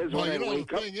day it is when I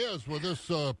wake up. The thing is, with this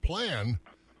plan,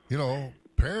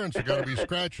 parents are going to be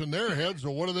scratching their heads, so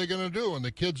what are they going to do? And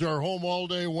the kids are home all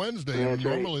day Wednesday, and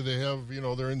normally they have,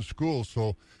 they're in school,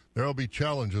 so there'll be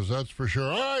challenges, that's for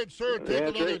sure. All right, sir,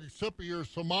 take another sip of your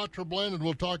Sumatra blend, and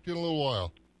we'll talk to you in a little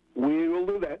while. We will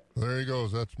do that. There he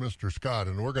goes. That's Mr. Scott.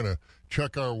 And we're going to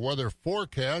check our weather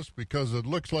forecast because it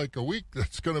looks like a week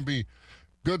that's going to be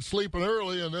good sleeping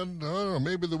early, and then, I don't know,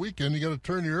 maybe the weekend you got to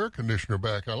turn your air conditioner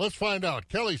back on. Let's find out.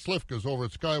 Kelly Slifka's over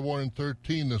at Skywarn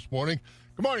 13 this morning.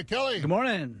 Good morning, Kelly. Good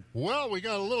morning. Well, we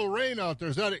got a little rain out there.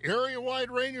 Is that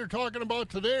area-wide rain you're talking about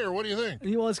today, or what do you think?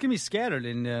 Well, it's going to be scattered,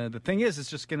 and the thing is, it's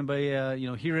just going to be,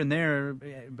 here and there,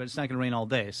 but it's not going to rain all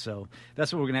day. So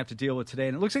that's what we're going to have to deal with today.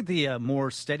 And it looks like the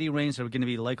more steady rains are going to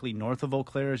be likely north of Eau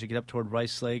Claire as you get up toward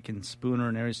Rice Lake and Spooner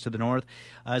and areas to the north.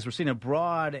 As we're seeing a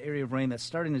broad area of rain that's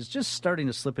just starting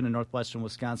to slip into northwestern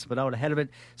Wisconsin, but out ahead of it,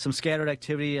 some scattered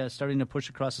activity starting to push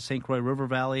across the St. Croix River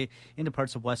Valley into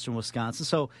parts of western Wisconsin.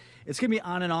 So it's going to be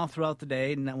on and off throughout the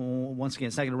day. And once again,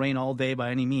 it's not going to rain all day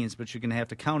by any means, but you're going to have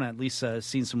to count on at least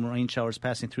seeing some rain showers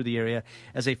passing through the area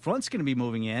as a front's going to be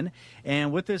moving in.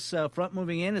 And with this front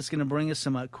moving in, it's going to bring us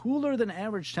some cooler than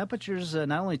average temperatures,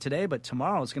 not only today, but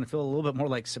tomorrow. It's going to feel a little bit more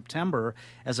like September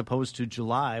as opposed to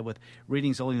July, with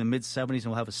readings only in the mid-70s, and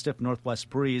we'll have a stiff northwest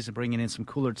breeze and bringing in some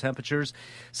cooler temperatures.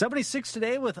 76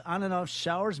 today with on and off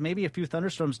showers, maybe a few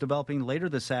thunderstorms developing later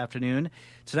this afternoon.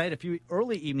 Tonight, a few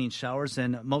early evening showers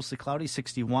and mostly cloudy,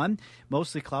 61.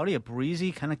 Mostly cloudy, a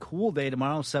breezy, kind of cool day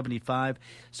tomorrow, 75.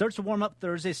 Starts to warm up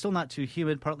Thursday, still not too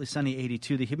humid, partly sunny,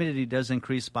 82. The humidity does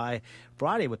increase by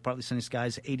Friday with partly sunny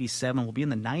skies, 87. We'll be in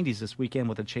the 90s this weekend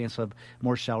with a chance of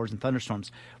more showers and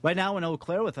thunderstorms. Right now in Eau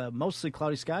Claire with a mostly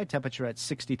cloudy sky, temperature at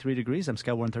 63 degrees. I'm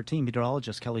Skywarn 13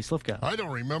 meteorologist Kelly Slifka. I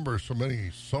don't remember so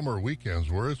many summer weekends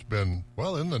where it's been,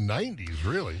 in the 90s,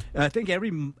 really. I think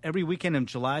every weekend in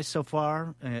July so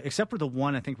far, except for the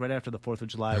one, I think, right after the 4th of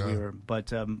July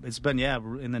but it's been,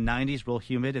 in the 90s, real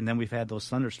humid, and then we've had those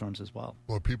thunderstorms as well.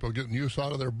 Well, people are getting use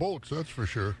out of their boats, that's for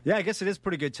sure. Yeah, I guess it is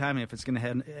pretty good timing if it's going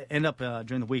to end up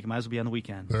during the week. It might as well be on the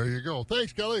weekend. There you go.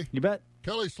 Thanks, Kelly. You bet.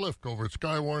 Kelly Slifka over at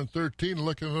Skywarn 13,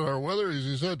 looking at our weather. As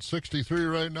he said, 63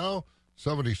 right now,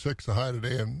 76 the high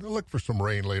today, and look for some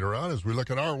rain later on as we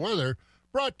look at our weather.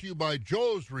 Brought to you by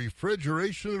Joe's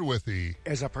Refrigeration in Withee.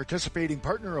 As a participating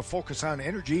partner of Focus on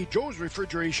Energy, Joe's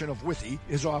Refrigeration of Withee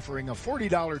is offering a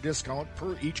 $40 discount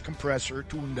per each compressor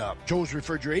tuned up. Joe's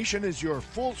Refrigeration is your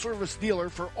full-service dealer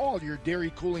for all your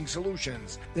dairy cooling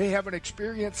solutions. They have an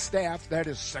experienced staff that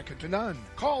is second to none.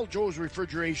 Call Joe's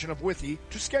Refrigeration of Withee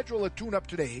to schedule a tune-up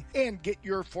today and get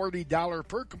your $40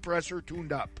 per compressor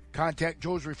tuned up. Contact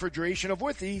Joe's Refrigeration of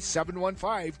Withee,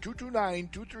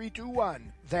 715-229-2321.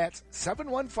 That's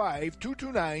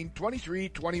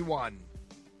 715-229-2321.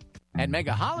 At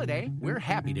Mega Holiday, we're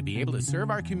happy to be able to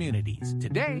serve our communities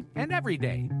today and every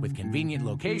day. With convenient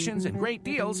locations and great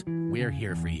deals, we're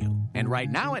here for you. And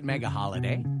right now at Mega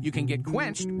Holiday, you can get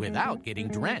quenched without getting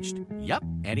drenched. Yup,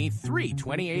 any 3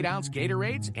 28-ounce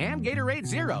Gatorades and Gatorade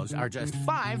Zeros are just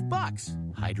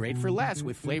 $5. Hydrate for less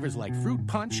with flavors like Fruit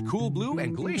Punch, Cool Blue,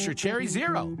 and Glacier Cherry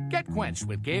Zero. Get quenched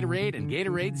with Gatorade and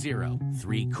Gatorade Zero.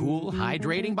 3 cool,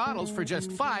 hydrating bottles for just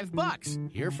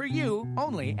 $5. Here for you,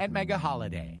 only at Mega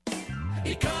Holiday.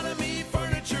 Economy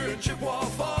Furniture in Chippewa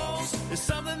Falls is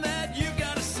something that you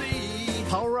gotta see.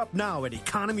 Power up now at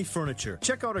Economy Furniture.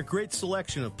 Check out our great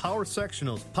selection of power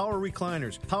sectionals, power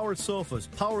recliners, power sofas,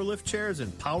 power lift chairs,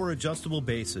 and power adjustable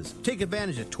bases. Take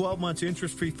advantage of 12 months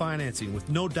interest-free financing with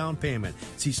no down payment.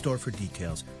 See store for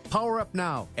details. Power up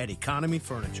now at Economy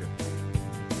Furniture.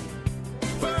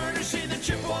 Furnishing the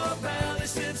Chippewa Valley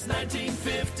since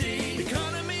 1950.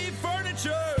 Economy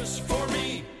Furniture's for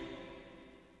me.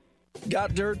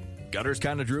 Got dirt? Gutters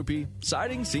kind of droopy?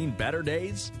 Siding seen better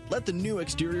days? Let the new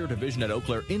exterior division at Eau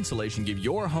Claire Insulation give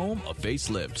your home a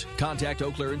facelift. Contact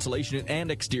Eau Claire Insulation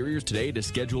and Exteriors today to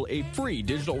schedule a free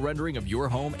digital rendering of your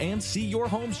home and see your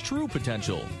home's true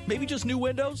potential. Maybe just new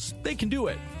windows? They can do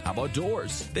it. How about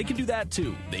doors? They can do that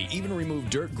too. They even remove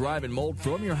dirt, grime, and mold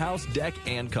from your house, deck,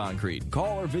 and concrete.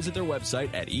 Call or visit their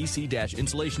website at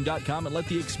ec-insulation.com and let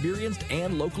the experienced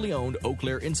and locally owned Eau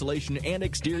Claire Insulation and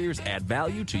Exteriors add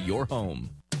value to your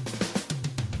home.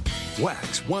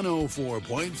 Wax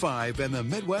 104.5 and the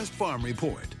Midwest Farm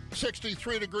Report.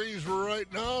 63 degrees right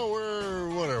now.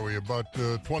 We're, about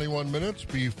 21 minutes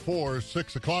before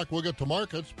 6 o'clock. We'll get to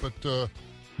markets, but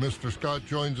Mr. Scott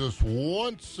joins us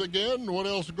once again. What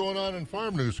else is going on in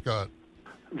farm news, Scott?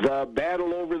 The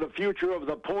battle over the future of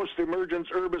the post-emergence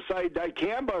herbicide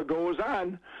dicamba goes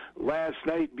on. Last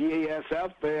night,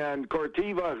 BASF and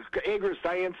Corteva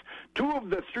Agriscience, 2 of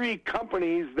the 3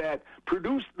 companies that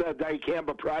produced the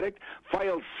dicamba product,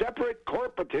 filed separate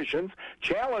court petitions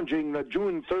challenging the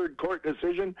June 3rd court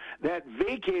decision that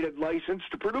vacated license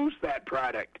to produce that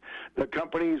product. The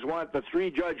companies want the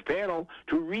 3-judge panel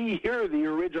to rehear the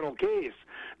original case.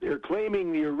 They're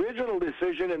claiming the original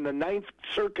decision in the Ninth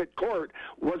Circuit Court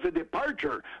was a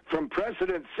departure from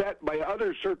precedent set by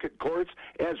other circuit courts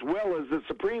as well as the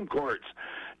Supreme Courts.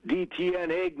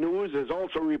 DTN Ag News is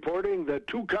also reporting the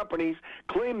 2 companies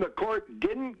claim the court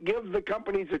didn't give the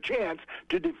companies a chance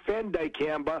to defend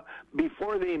dicamba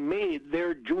before they made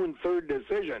their June 3rd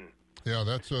decision. Yeah,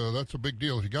 that's a big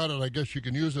deal. If you got it, I guess you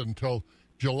can use it until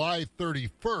July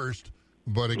 31st.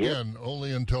 But again,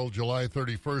 only until July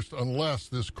 31st, unless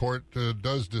this court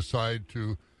does decide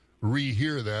to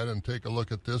rehear that and take a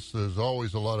look at this. There's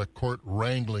always a lot of court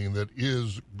wrangling that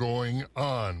is going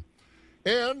on.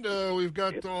 And we've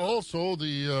got also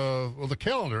the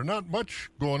calendar. Not much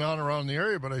going on around the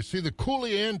area, but I see the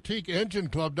Cooley Antique Engine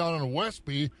Club down in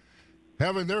Westby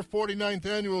having their 49th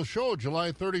annual show,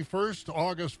 July 31st,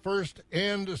 August 1st,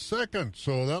 and 2nd.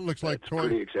 So that looks like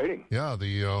pretty exciting. Yeah,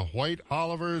 the White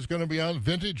Oliver is going to be on,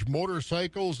 vintage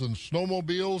motorcycles and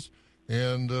snowmobiles,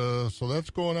 and so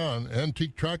that's going on.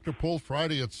 Antique Tractor Pull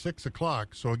Friday at 6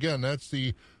 o'clock. So again, that's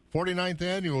the 49th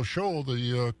annual show,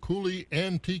 the Cooley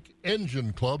Antique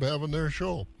Engine Club having their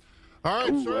show. All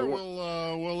right, sir,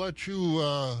 we'll let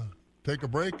you take a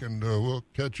break, and we'll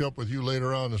catch up with you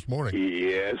later on this morning.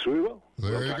 Yes, we will.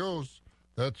 There he goes.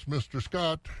 That's Mr.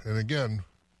 Scott. And again,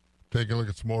 taking a look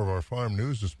at some more of our farm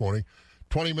news this morning.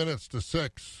 20 minutes to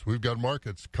 6. We've got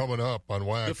markets coming up on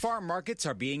Wax. The farm markets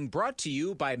are being brought to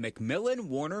you by McMillan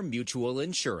Warner Mutual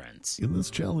Insurance. In this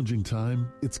challenging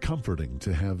time, it's comforting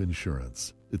to have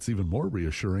insurance. It's even more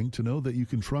reassuring to know that you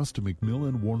can trust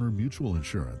McMillan Warner Mutual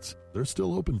Insurance. They're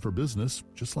still open for business,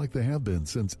 just like they have been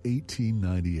since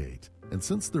 1898. And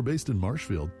since they're based in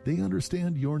Marshfield, they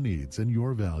understand your needs and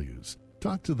your values.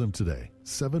 Talk to them today,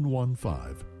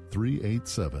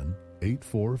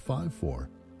 715-387-8454.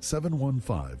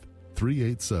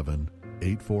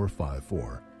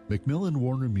 715-387-8454. McMillan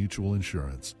Warner Mutual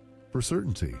Insurance. For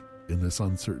certainty in this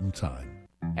uncertain time.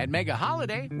 At Mega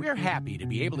Holiday, we're happy to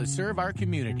be able to serve our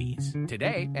communities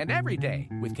today and every day.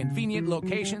 With convenient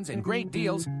locations and great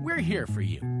deals, we're here for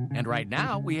you. And right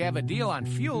now, we have a deal on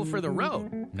fuel for the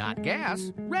road. Not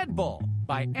gas, Red Bull.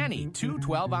 Buy any 2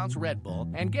 12-ounce Red Bull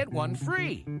and get 1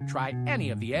 free. Try any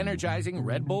of the energizing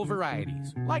Red Bull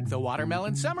varieties, like the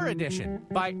Watermelon Summer Edition.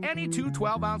 Buy any 2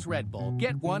 12-ounce Red Bull,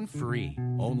 get 1 free.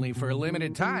 Only for a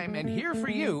limited time and here for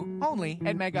you, only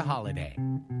at Mega Holiday.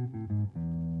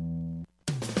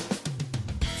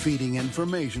 feeding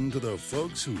information to the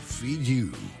folks who feed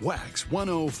you. Wax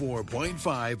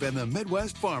 104.5 and the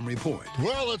Midwest Farm Report.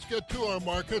 Well, let's get to our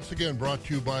markets. Again, brought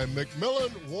to you by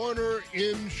McMillan Warner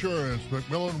Insurance.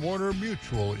 McMillan Warner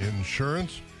Mutual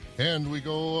Insurance. And we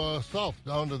go south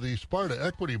down to the Sparta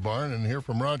Equity Barn and hear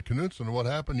from Rod Knutson what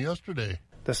happened yesterday.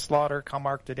 The slaughter cow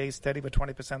mark today steady with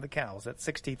 20% of the cows at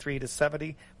 63 to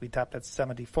 70. We topped at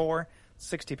 74.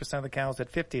 60% of the cows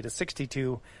at 50 to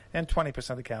 62, and 20%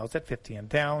 of the cows at 50 and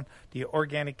down. The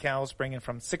organic cows bringing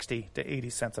from 60 to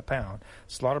 80 cents a pound.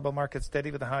 Slaughterable market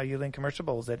steady with the high-yielding commercial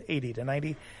bulls at 80 to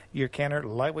 90. Your canner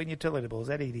lightweight utility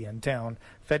bulls at 80 and down.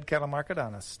 Fed cattle market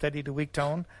on a steady to weak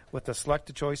tone with the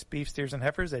select choice beef steers and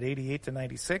heifers at 88 to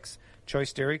 96.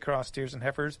 Choice dairy cross steers and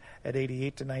heifers at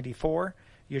 88 to 94.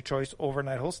 Your choice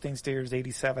overnight Holstein steers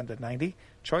 87 to 90.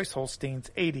 Choice Holsteins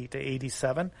 80 to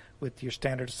 87, with your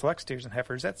standard select steers and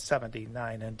heifers at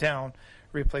 79 and down.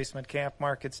 Replacement calf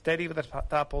market steady with the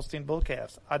top Holstein bull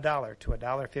calves $1 to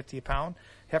 $1.50 a pound.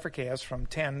 Heifer calves from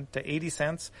 10 to 80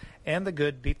 cents, and the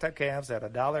good beef type calves at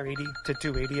 $1.80 to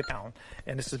 $2.80 a pound.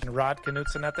 And this has been Rod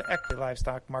Knutson at the Equity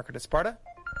Livestock Market at Sparta.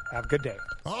 Have a good day.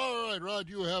 All right, Rod,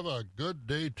 you have a good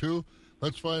day too.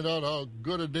 Let's find out how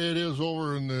good a day it is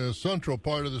over in the central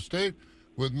part of the state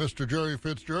with Mr. Jerry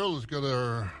Fitzgerald, who's got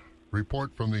a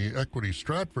report from the Equity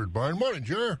Stratford Barn. Morning,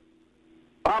 Jerry.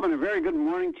 Bob, and a very good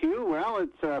morning to you. Well,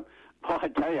 it's, I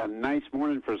tell you, a nice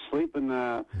morning for sleeping.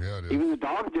 Even the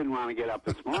dogs didn't want to get up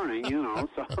this morning, so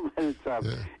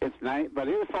it's nice, but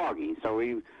it was foggy, so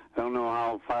we don't know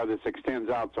how far this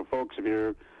extends out. So, folks, if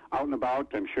you're out and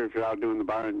about, I'm sure if you're out doing the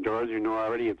barn doors, you know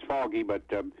already it's foggy, but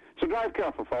so drive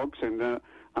careful, folks. And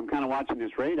I'm kind of watching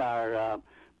this radar.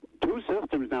 Two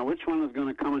systems now. Which one is going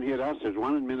to come and hit us? There's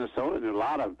one in Minnesota, and there's a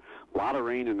lot of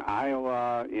rain in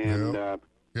Iowa. And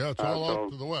it's all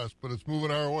out to the west, but it's moving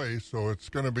our way, so it's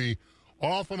going to be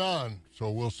off and on.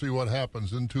 So we'll see what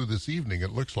happens into this evening,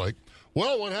 it looks like.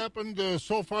 Well, what happened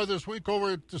so far this week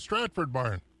over at the Stratford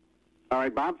Barn? All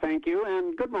right, Bob, thank you.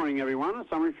 And good morning, everyone. A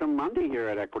summary from Monday here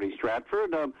at Equity Stratford.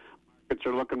 Markets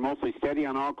are looking mostly steady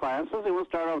on all classes. And we'll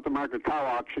start out with the market cow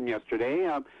auction yesterday.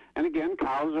 And again,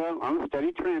 cows are on a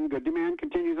steady trend. Good demand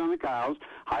continues on the cows.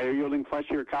 Higher yielding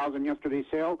fleshier cows in yesterday's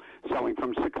sale, selling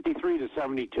from 63 to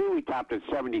 72. We topped at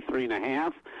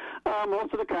 73.5.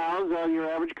 Most of the cows, your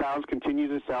average cows, continue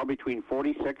to sell between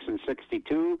 46 and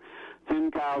 62.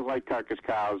 Thin cows, like carcass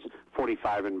cows,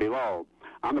 45 and below.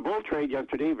 On the bull trade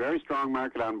yesterday, very strong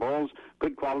market on bulls.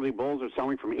 Good quality bulls are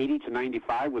selling from 80 to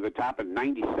 95 with a top at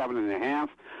 97.5.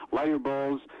 Lighter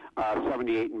bulls,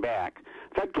 78 and back.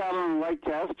 Fed cattle on the light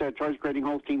test, choice grading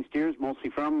Holstein steers, mostly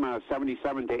from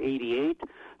 77 to 88.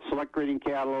 Select grading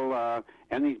cattle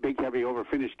and these big, heavy,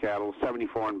 overfinished cattle,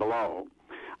 74 and below.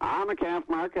 On the calf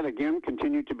market, again,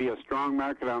 continued to be a strong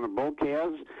market on the bull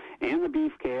calves and the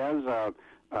beef calves.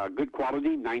 Good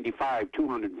quality, 95,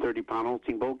 230-pound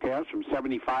Holstein bull calves from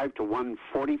 75 to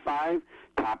 145,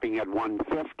 topping at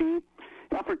 150.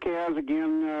 Heifer calves,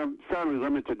 again, fairly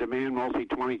limited demand, mostly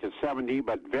 20 to 70,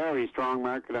 but very strong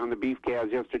market on the beef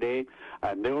calves yesterday.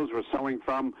 Those were selling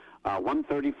from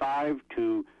 135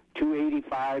 to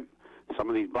 285. Some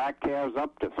of these black calves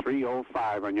up to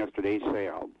 305 on yesterday's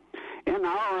sale. And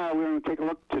now we're going to take a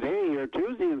look today, here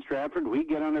Tuesday in Stratford. We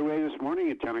get underway this morning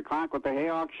at 10 o'clock with the hay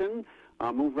auction.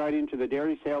 Move right into the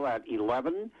dairy sale at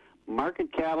 11.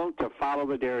 Market cattle to follow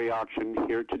the dairy auction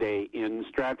here today in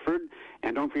Stratford.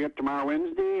 And don't forget, tomorrow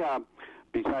Wednesday,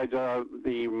 besides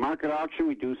the market auction,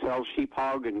 we do sell sheep,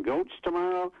 hog, and goats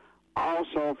tomorrow.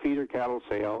 Also, feeder cattle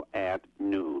sale at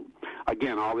noon.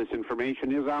 Again, all this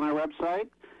information is on our website.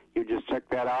 You just check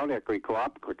that out, Equity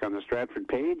Co-op. Click on the Stratford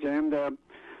page, and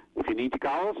if you need to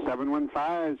call us,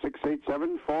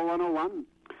 715-687-4101.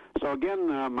 So again,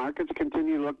 markets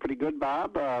continue to look pretty good,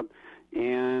 Bob,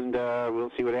 and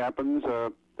we'll see what happens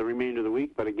the remainder of the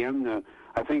week. But again,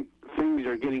 I think things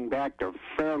are getting back to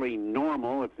fairly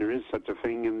normal, if there is such a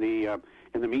thing in the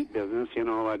meat business.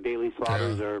 Daily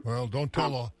slaughters are. Well, don't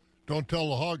tell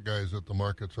the hog guys that the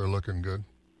markets are looking good.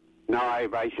 No,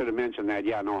 I should have mentioned that.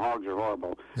 Yeah, no, hogs are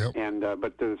horrible. Yep. And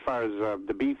but as far as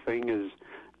the beef thing is,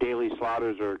 daily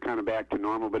slaughters are kind of back to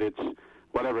normal, but it's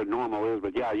whatever normal is.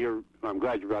 But yeah, I'm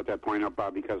glad you brought that point up,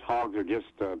 Bob, because hogs are just,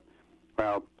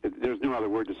 there's no other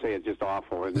word to say. It's just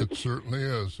awful. It certainly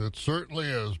is. It certainly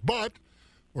is. But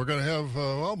we're going to have,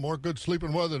 more good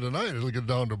sleeping weather tonight. It'll get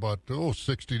down to about,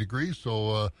 60 degrees.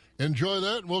 So enjoy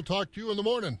that, and we'll talk to you in the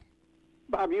morning.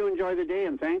 Bob, you enjoy the day,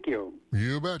 and thank you.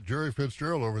 You bet. Jerry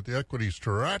Fitzgerald over at the Equity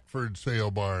Stratford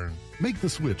Sale Barn. Make the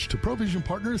switch to Provision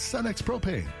Partners Senex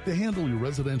Propane. They handle your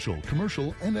residential,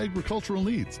 commercial, and agricultural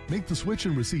needs. Make the switch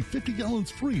and receive 50 gallons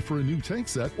free for a new tank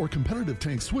set or competitive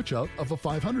tank switch out of a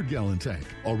 500-gallon tank.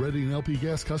 Already an LP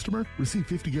gas customer? Receive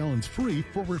 50 gallons free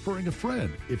for referring a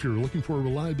friend. If you're looking for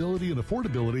reliability and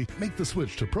affordability, make the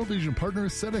switch to Provision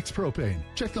Partners Senex Propane.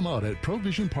 Check them out at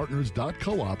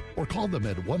provisionpartners.coop or call them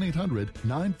at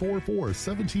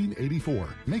 1-800-944-1784.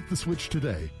 Make the switch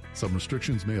today. Some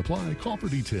restrictions may apply. Call for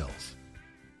details.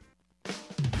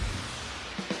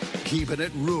 Keeping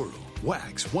it rural.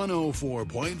 Wax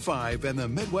 104.5 and the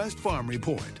Midwest Farm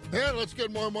Report. And let's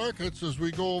get more markets as we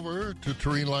go over to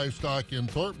Terrain Livestock in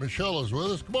Thorpe. Michelle is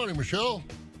with us. Good morning, Michelle.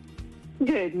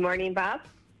 Good morning, Bob.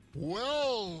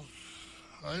 Well,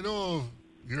 I know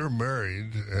you're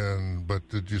married, but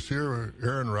did you see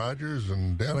Aaron Rodgers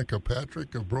and Danica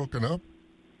Patrick have broken up?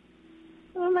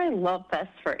 Well, my love fest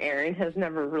for Aaron has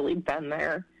never really been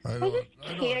there. I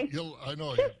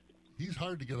know. He's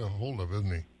hard to get a hold of,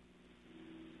 isn't he?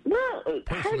 Well,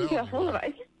 hard to get a hold of.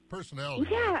 Personality.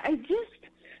 Yeah,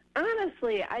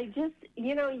 honestly,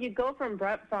 you go from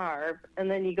Brett Favre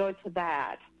and then you go to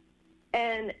that.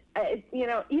 And,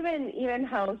 even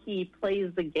how he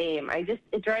plays the game,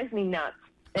 it drives me nuts.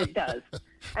 It does.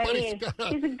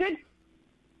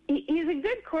 He's a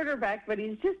good quarterback, but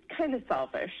he's just kind of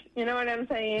selfish. You know what I'm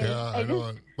saying? Yeah, I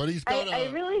know. But he's got I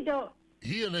really don't.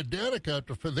 He and Danica,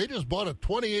 they just bought a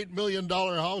 $28 million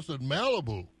house in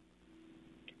Malibu.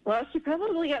 Well, she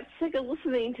probably got sick of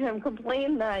listening to him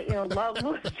complain that, love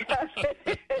was just.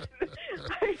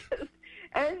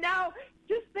 And now,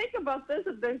 just think about this: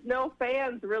 if there's no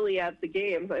fans really at the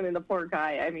games, I mean, the poor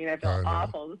guy. I mean, I feel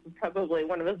awful. This is probably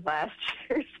one of his last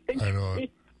years. I know.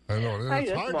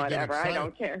 It's whatever. I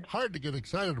don't care. Hard to get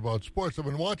excited about sports. I've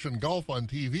been watching golf on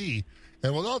TV,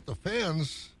 and without the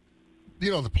fans,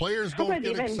 the players don't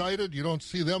get excited. You don't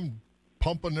see them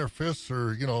pumping their fists,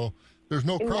 or there's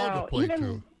no crowd to play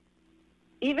to.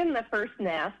 Even the first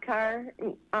NASCAR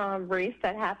race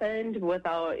that happened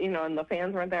without, and the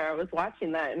fans weren't there, I was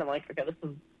watching that, and I'm like, okay, this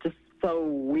is just so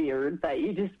weird that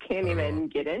you just can't even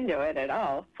get into it at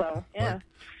all. So, yeah.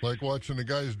 Like watching the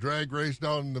guys drag race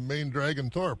down the main drag in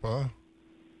Thorpe, huh?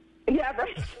 Yeah,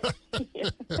 right.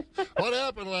 What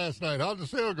happened last night? How'd the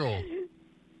sale go?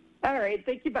 All right,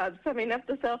 thank you, Bob. Summing up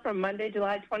the sale from Monday,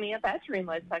 July 20th at Terrain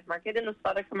Livestock Market. In the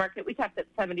Slaughter Market, we topped at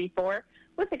 74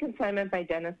 with a consignment by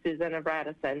Dennis Susan of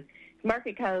Radisson.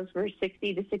 Market cows were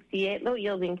 60 to 68,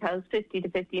 low-yielding cows 50 to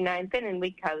 59, thin and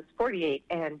weak cows 48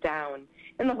 and down.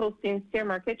 In the Holstein steer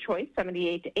market, choice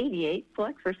 78 to 88,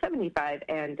 select for 75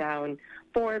 and down.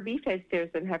 For beef-fed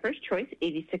steers and heifers, choice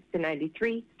 86 to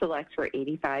 93, selects for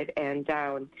 85 and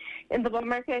down. In the bull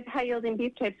market, high-yielding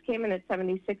beef types came in at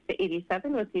 76 to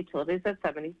 87, with utilities at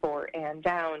 74 and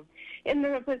down. In the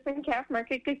replacement calf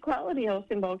market, good quality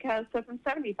Holstein bull cows sold from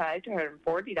 $75 to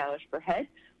 $140 per head.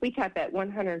 We cap at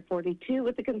 $142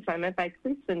 with a consignment by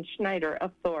Cleveland Schneider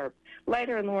of Thorpe.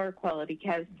 Lighter and lower quality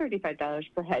calves, $35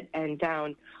 per head and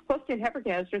down. Holstein heifer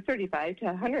calves are $35 to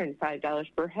 $105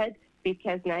 per head. Beef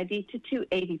calves $90 to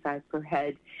 $285 per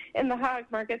head. In the hog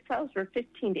market, sows were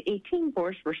 15 to 18,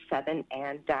 boars were 7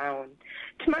 and down.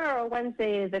 Tomorrow,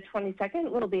 Wednesday, the 22nd,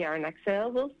 will be our next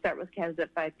sale. We'll start with calves at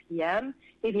 5 p.m.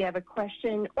 If you have a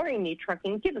question or you need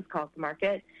trucking, give us a call at the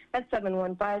market at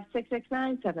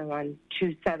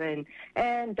 715-669-7127.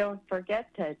 And don't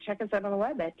forget to check us out on the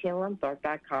web at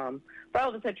tlmthorpe.com. For all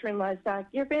of us at Terrain Livestock,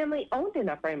 your family-owned and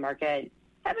upright market.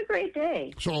 Have a great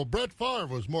day. So Brett Favre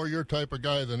was more your type of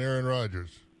guy than Aaron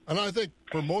Rodgers. And I think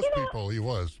for most people he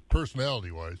was,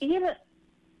 personality-wise. Yeah,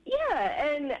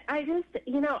 and I just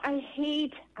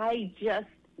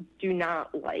do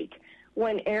not like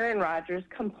when Aaron Rodgers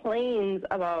complains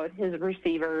about his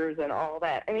receivers and all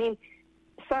that. I mean,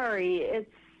 sorry,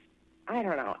 I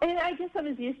don't know. And I guess I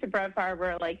was used to Brett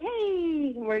Favre, like,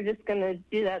 hey, we're just going to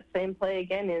do that same play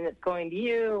again, and it's going to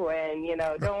you, and,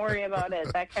 don't worry about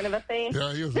it, that kind of a thing.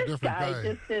 Yeah, he was a different guy. This guy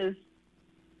just is,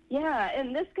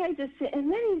 and this guy just,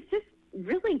 and then he's just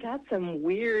really got some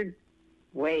weird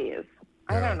ways.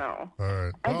 I don't know.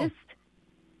 All right.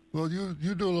 Well, you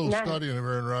do a little studying of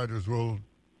Aaron Rodgers. We'll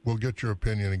get your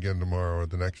opinion again tomorrow or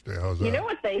the next day. How's that? You know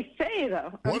what they say,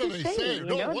 though? What do they say?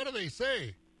 No, what do they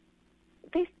say?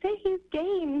 They say he's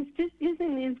gay and he's just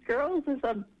using these girls as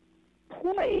a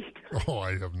ploy. Oh,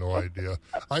 I have no idea.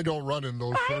 I don't run in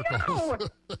those circles.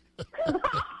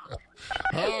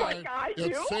 I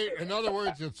do. In other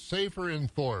words, it's safer in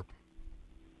Thorpe.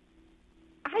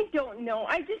 I don't know.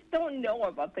 I just don't know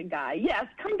about the guy. Yes,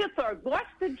 come to Thorpe. Watch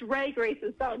the drag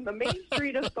races down the main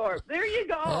street of Thorpe. There you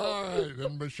go. All right,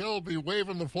 and Michelle will be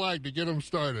waving the flag to get him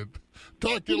started.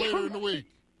 Talk to you later in the week.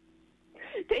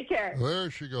 Take care. There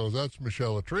she goes. That's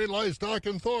Michelle, a trade livestock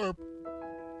in Thorpe.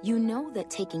 You know that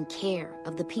taking care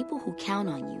of the people who count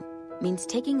on you means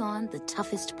taking on the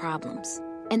toughest problems,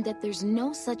 and that there's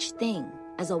no such thing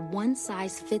as a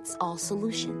one-size-fits-all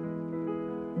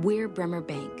solution. We're Bremer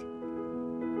Bank.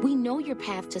 We know your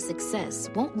path to success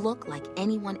won't look like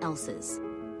anyone else's,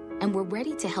 and we're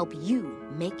ready to help you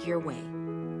make your way.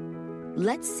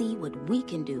 Let's see what we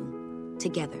can do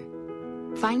together.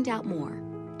 Find out more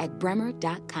at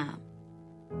bremer.com.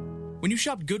 When you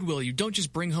shop Goodwill, you don't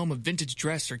just bring home a vintage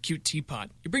dress or cute teapot.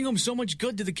 You bring home so much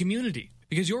good to the community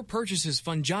because your purchases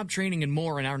fund job training and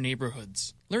more in our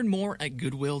neighborhoods. Learn more at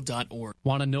Goodwill.org.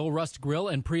 Want a no-rust grill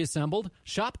and pre-assembled?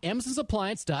 Shop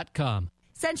AmazonsAppliance.com.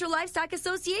 Central Livestock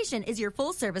Association is your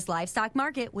full-service livestock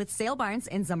market with sale barns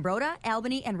in Zumbrota,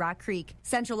 Albany, and Rock Creek.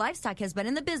 Central Livestock has been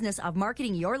in the business of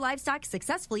marketing your livestock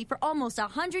successfully for almost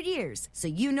 100 years, so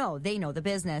you know they know the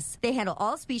business. They handle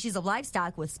all species of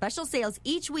livestock with special sales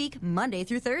each week, Monday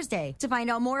through Thursday. To find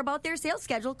out more about their sales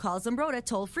schedule, call Zumbrota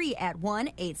toll-free at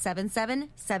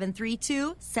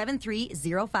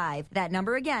 1-877-732-7305. That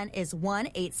number again is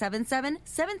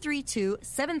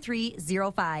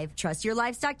 1-877-732-7305. Trust your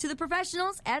livestock to the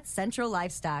professionals at Central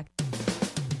Livestock.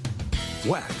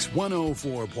 Wax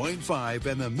 104.5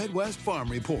 and the Midwest Farm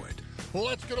Report. Well,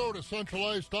 let's get over to Central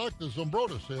Livestock, the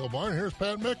Zumbrota sale barn. Here's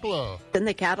Pat Mikla. In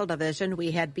the cattle division,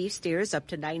 we had beef steers up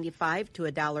to $95 to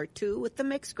 $1.02, with the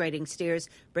mixed grading steers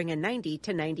bringing $90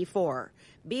 to $94.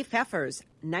 Beef heifers,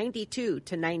 $92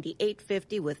 to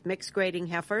 $98.50, with mixed grading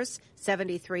heifers,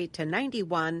 $73 to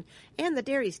 $91, and the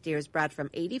dairy steers brought from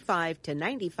 $85 to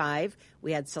 $95.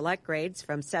 We had select grades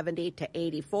from $70 to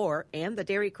 $84, and the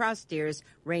dairy cross steers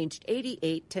ranged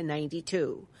 $88 to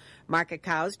 $92. Market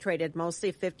cows traded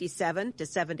mostly $57 to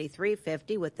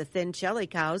 $73.50, with the thin shelly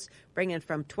cows bringing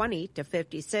from $20 to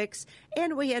 $56,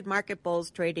 and we had market bulls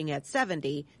trading at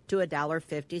 $70 to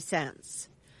 $1.50.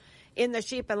 In the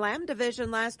sheep and lamb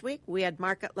division last week, we had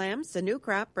market lambs, the new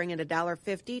crop bringing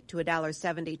 $1.50 to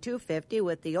 $1.72.50,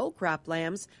 with the old crop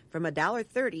lambs from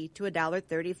 $1.30 to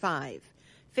 $1.35.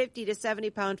 50 to 70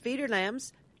 pound feeder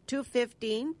lambs,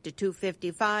 $2.15 to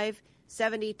 $2.55.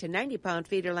 70 to 90 pound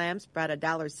feeder lambs brought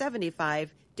 $1.75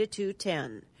 to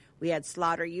 $2.10. We had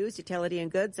slaughter ewes, utility and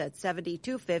goods at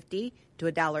 $72.50 to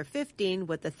 $1.15,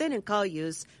 with the thin and cull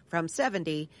ewes from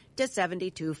 $70 to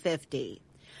 $72.50.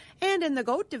 And in the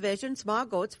goat division, small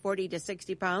goats 40 to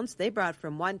 60 pounds, they brought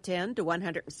from $110 to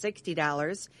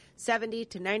 $160. 70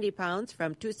 to 90 pounds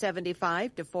from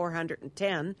 $275 to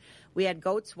 $410. We had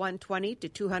goats 120 to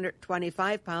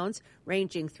 225 pounds,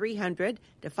 ranging $300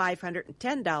 to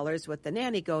 $510, with the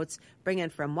nanny goats bringing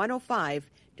from $105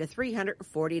 to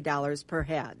 $340 per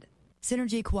head.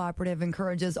 Synergy Cooperative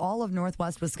encourages all of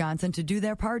Northwest Wisconsin to do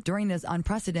their part during this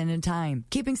unprecedented time,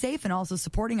 keeping safe and also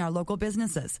supporting our local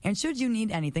businesses. And should you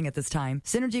need anything at this time,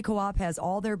 Synergy Co-op has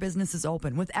all their businesses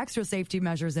open with extra safety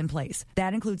measures in place.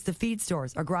 That includes the feed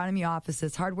stores, agronomy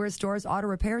offices, hardware stores, auto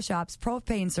repair shops,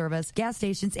 propane service, gas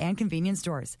stations, and convenience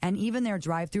stores, and even their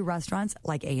drive-through restaurants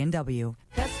like A&W.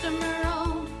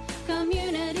 Customer-owned,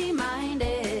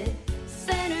 community-minded,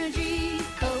 Synergy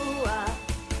Co-op.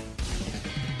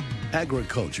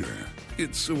 Agriculture.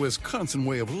 It's a Wisconsin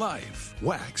way of life.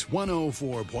 Wax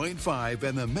 104.5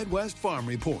 and the Midwest Farm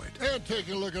Report. And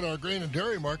taking a look at our grain and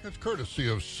dairy markets, courtesy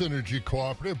of Synergy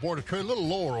Cooperative. Board of Trade a little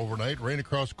lower overnight. Rain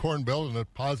across Corn Belt and a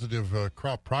positive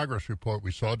crop progress report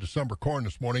we saw. December corn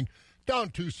this morning down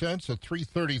 2 cents at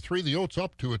 $3.33. The oats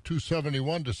up to at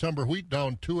 $2.71. December wheat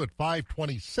down 2 at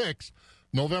 $5.26.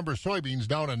 November soybeans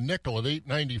down a nickel at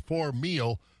 $8.94.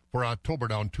 Meal for October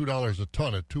down $2 a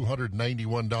ton at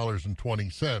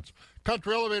 $291.20.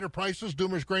 Country elevator prices,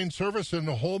 Doomer's Grain Service in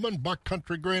Holman, Buck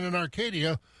Country Grain in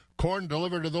Arcadia. Corn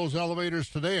delivered to those elevators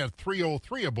today at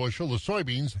 $3.03 a bushel. The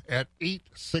soybeans at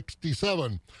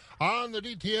 $8.67. On the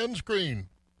DTN screen,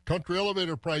 country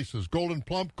elevator prices, Golden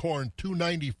Plump corn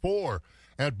 $2.94.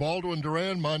 At Baldwin,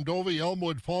 Duran, Mondovi,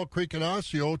 Elmwood, Fall Creek, and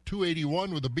Osseo,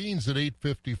 $2.81 with the beans at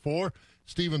 $8.54.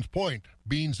 Stevens Point,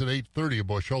 beans at $8.30 a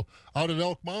bushel. Out at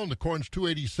Elk Mound, the corn's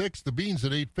 $2.86, the beans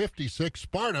at $8.56.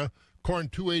 Sparta, corn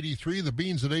 $2.83, the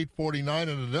beans at $8.49.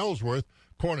 And at Ellsworth,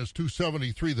 corn is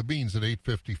 $2.73, the beans at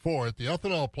 $8.54. At the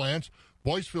ethanol plants,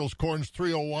 Boyceville's corn's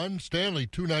 $3.01, Stanley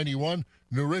 $2.91,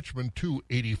 New Richmond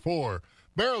 $2.84.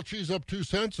 Barrel cheese up 2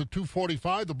 cents at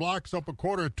 $2.45. The block's up a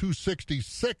quarter at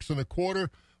 $2.66 and a quarter.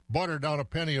 Butter down a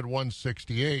penny at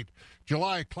 168.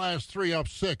 July Class 3 up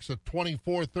 6 at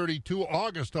 24.32.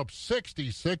 August up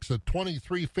 66 at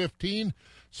 23.15.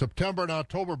 September and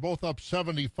October both up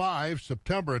 75.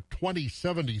 September at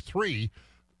 20.73.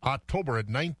 October at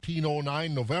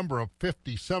 19.09. November up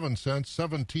 57 cents,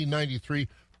 17.93.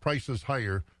 Prices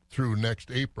higher through next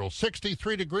April.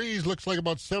 63 degrees, looks like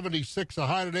about 76 a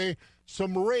high today.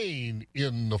 Some rain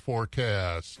in the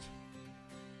forecast.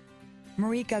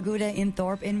 Marika Gouda in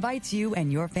Thorpe invites you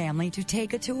and your family to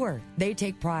take a tour. They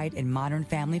take pride in modern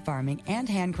family farming and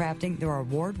handcrafting their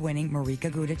award-winning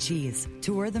Marika Gouda cheese.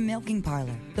 Tour the milking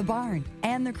parlor, the barn,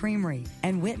 and the creamery,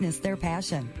 and witness their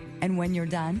passion. And when you're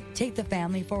done, take the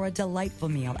family for a delightful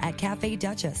meal at Cafe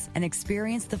Duchess and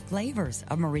experience the flavors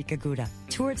of Marika Gouda.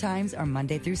 Tour times are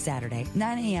Monday through Saturday,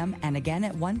 9 a.m. and again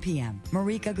at 1 p.m.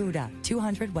 Marika Gouda,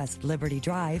 200 West Liberty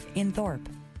Drive in Thorpe.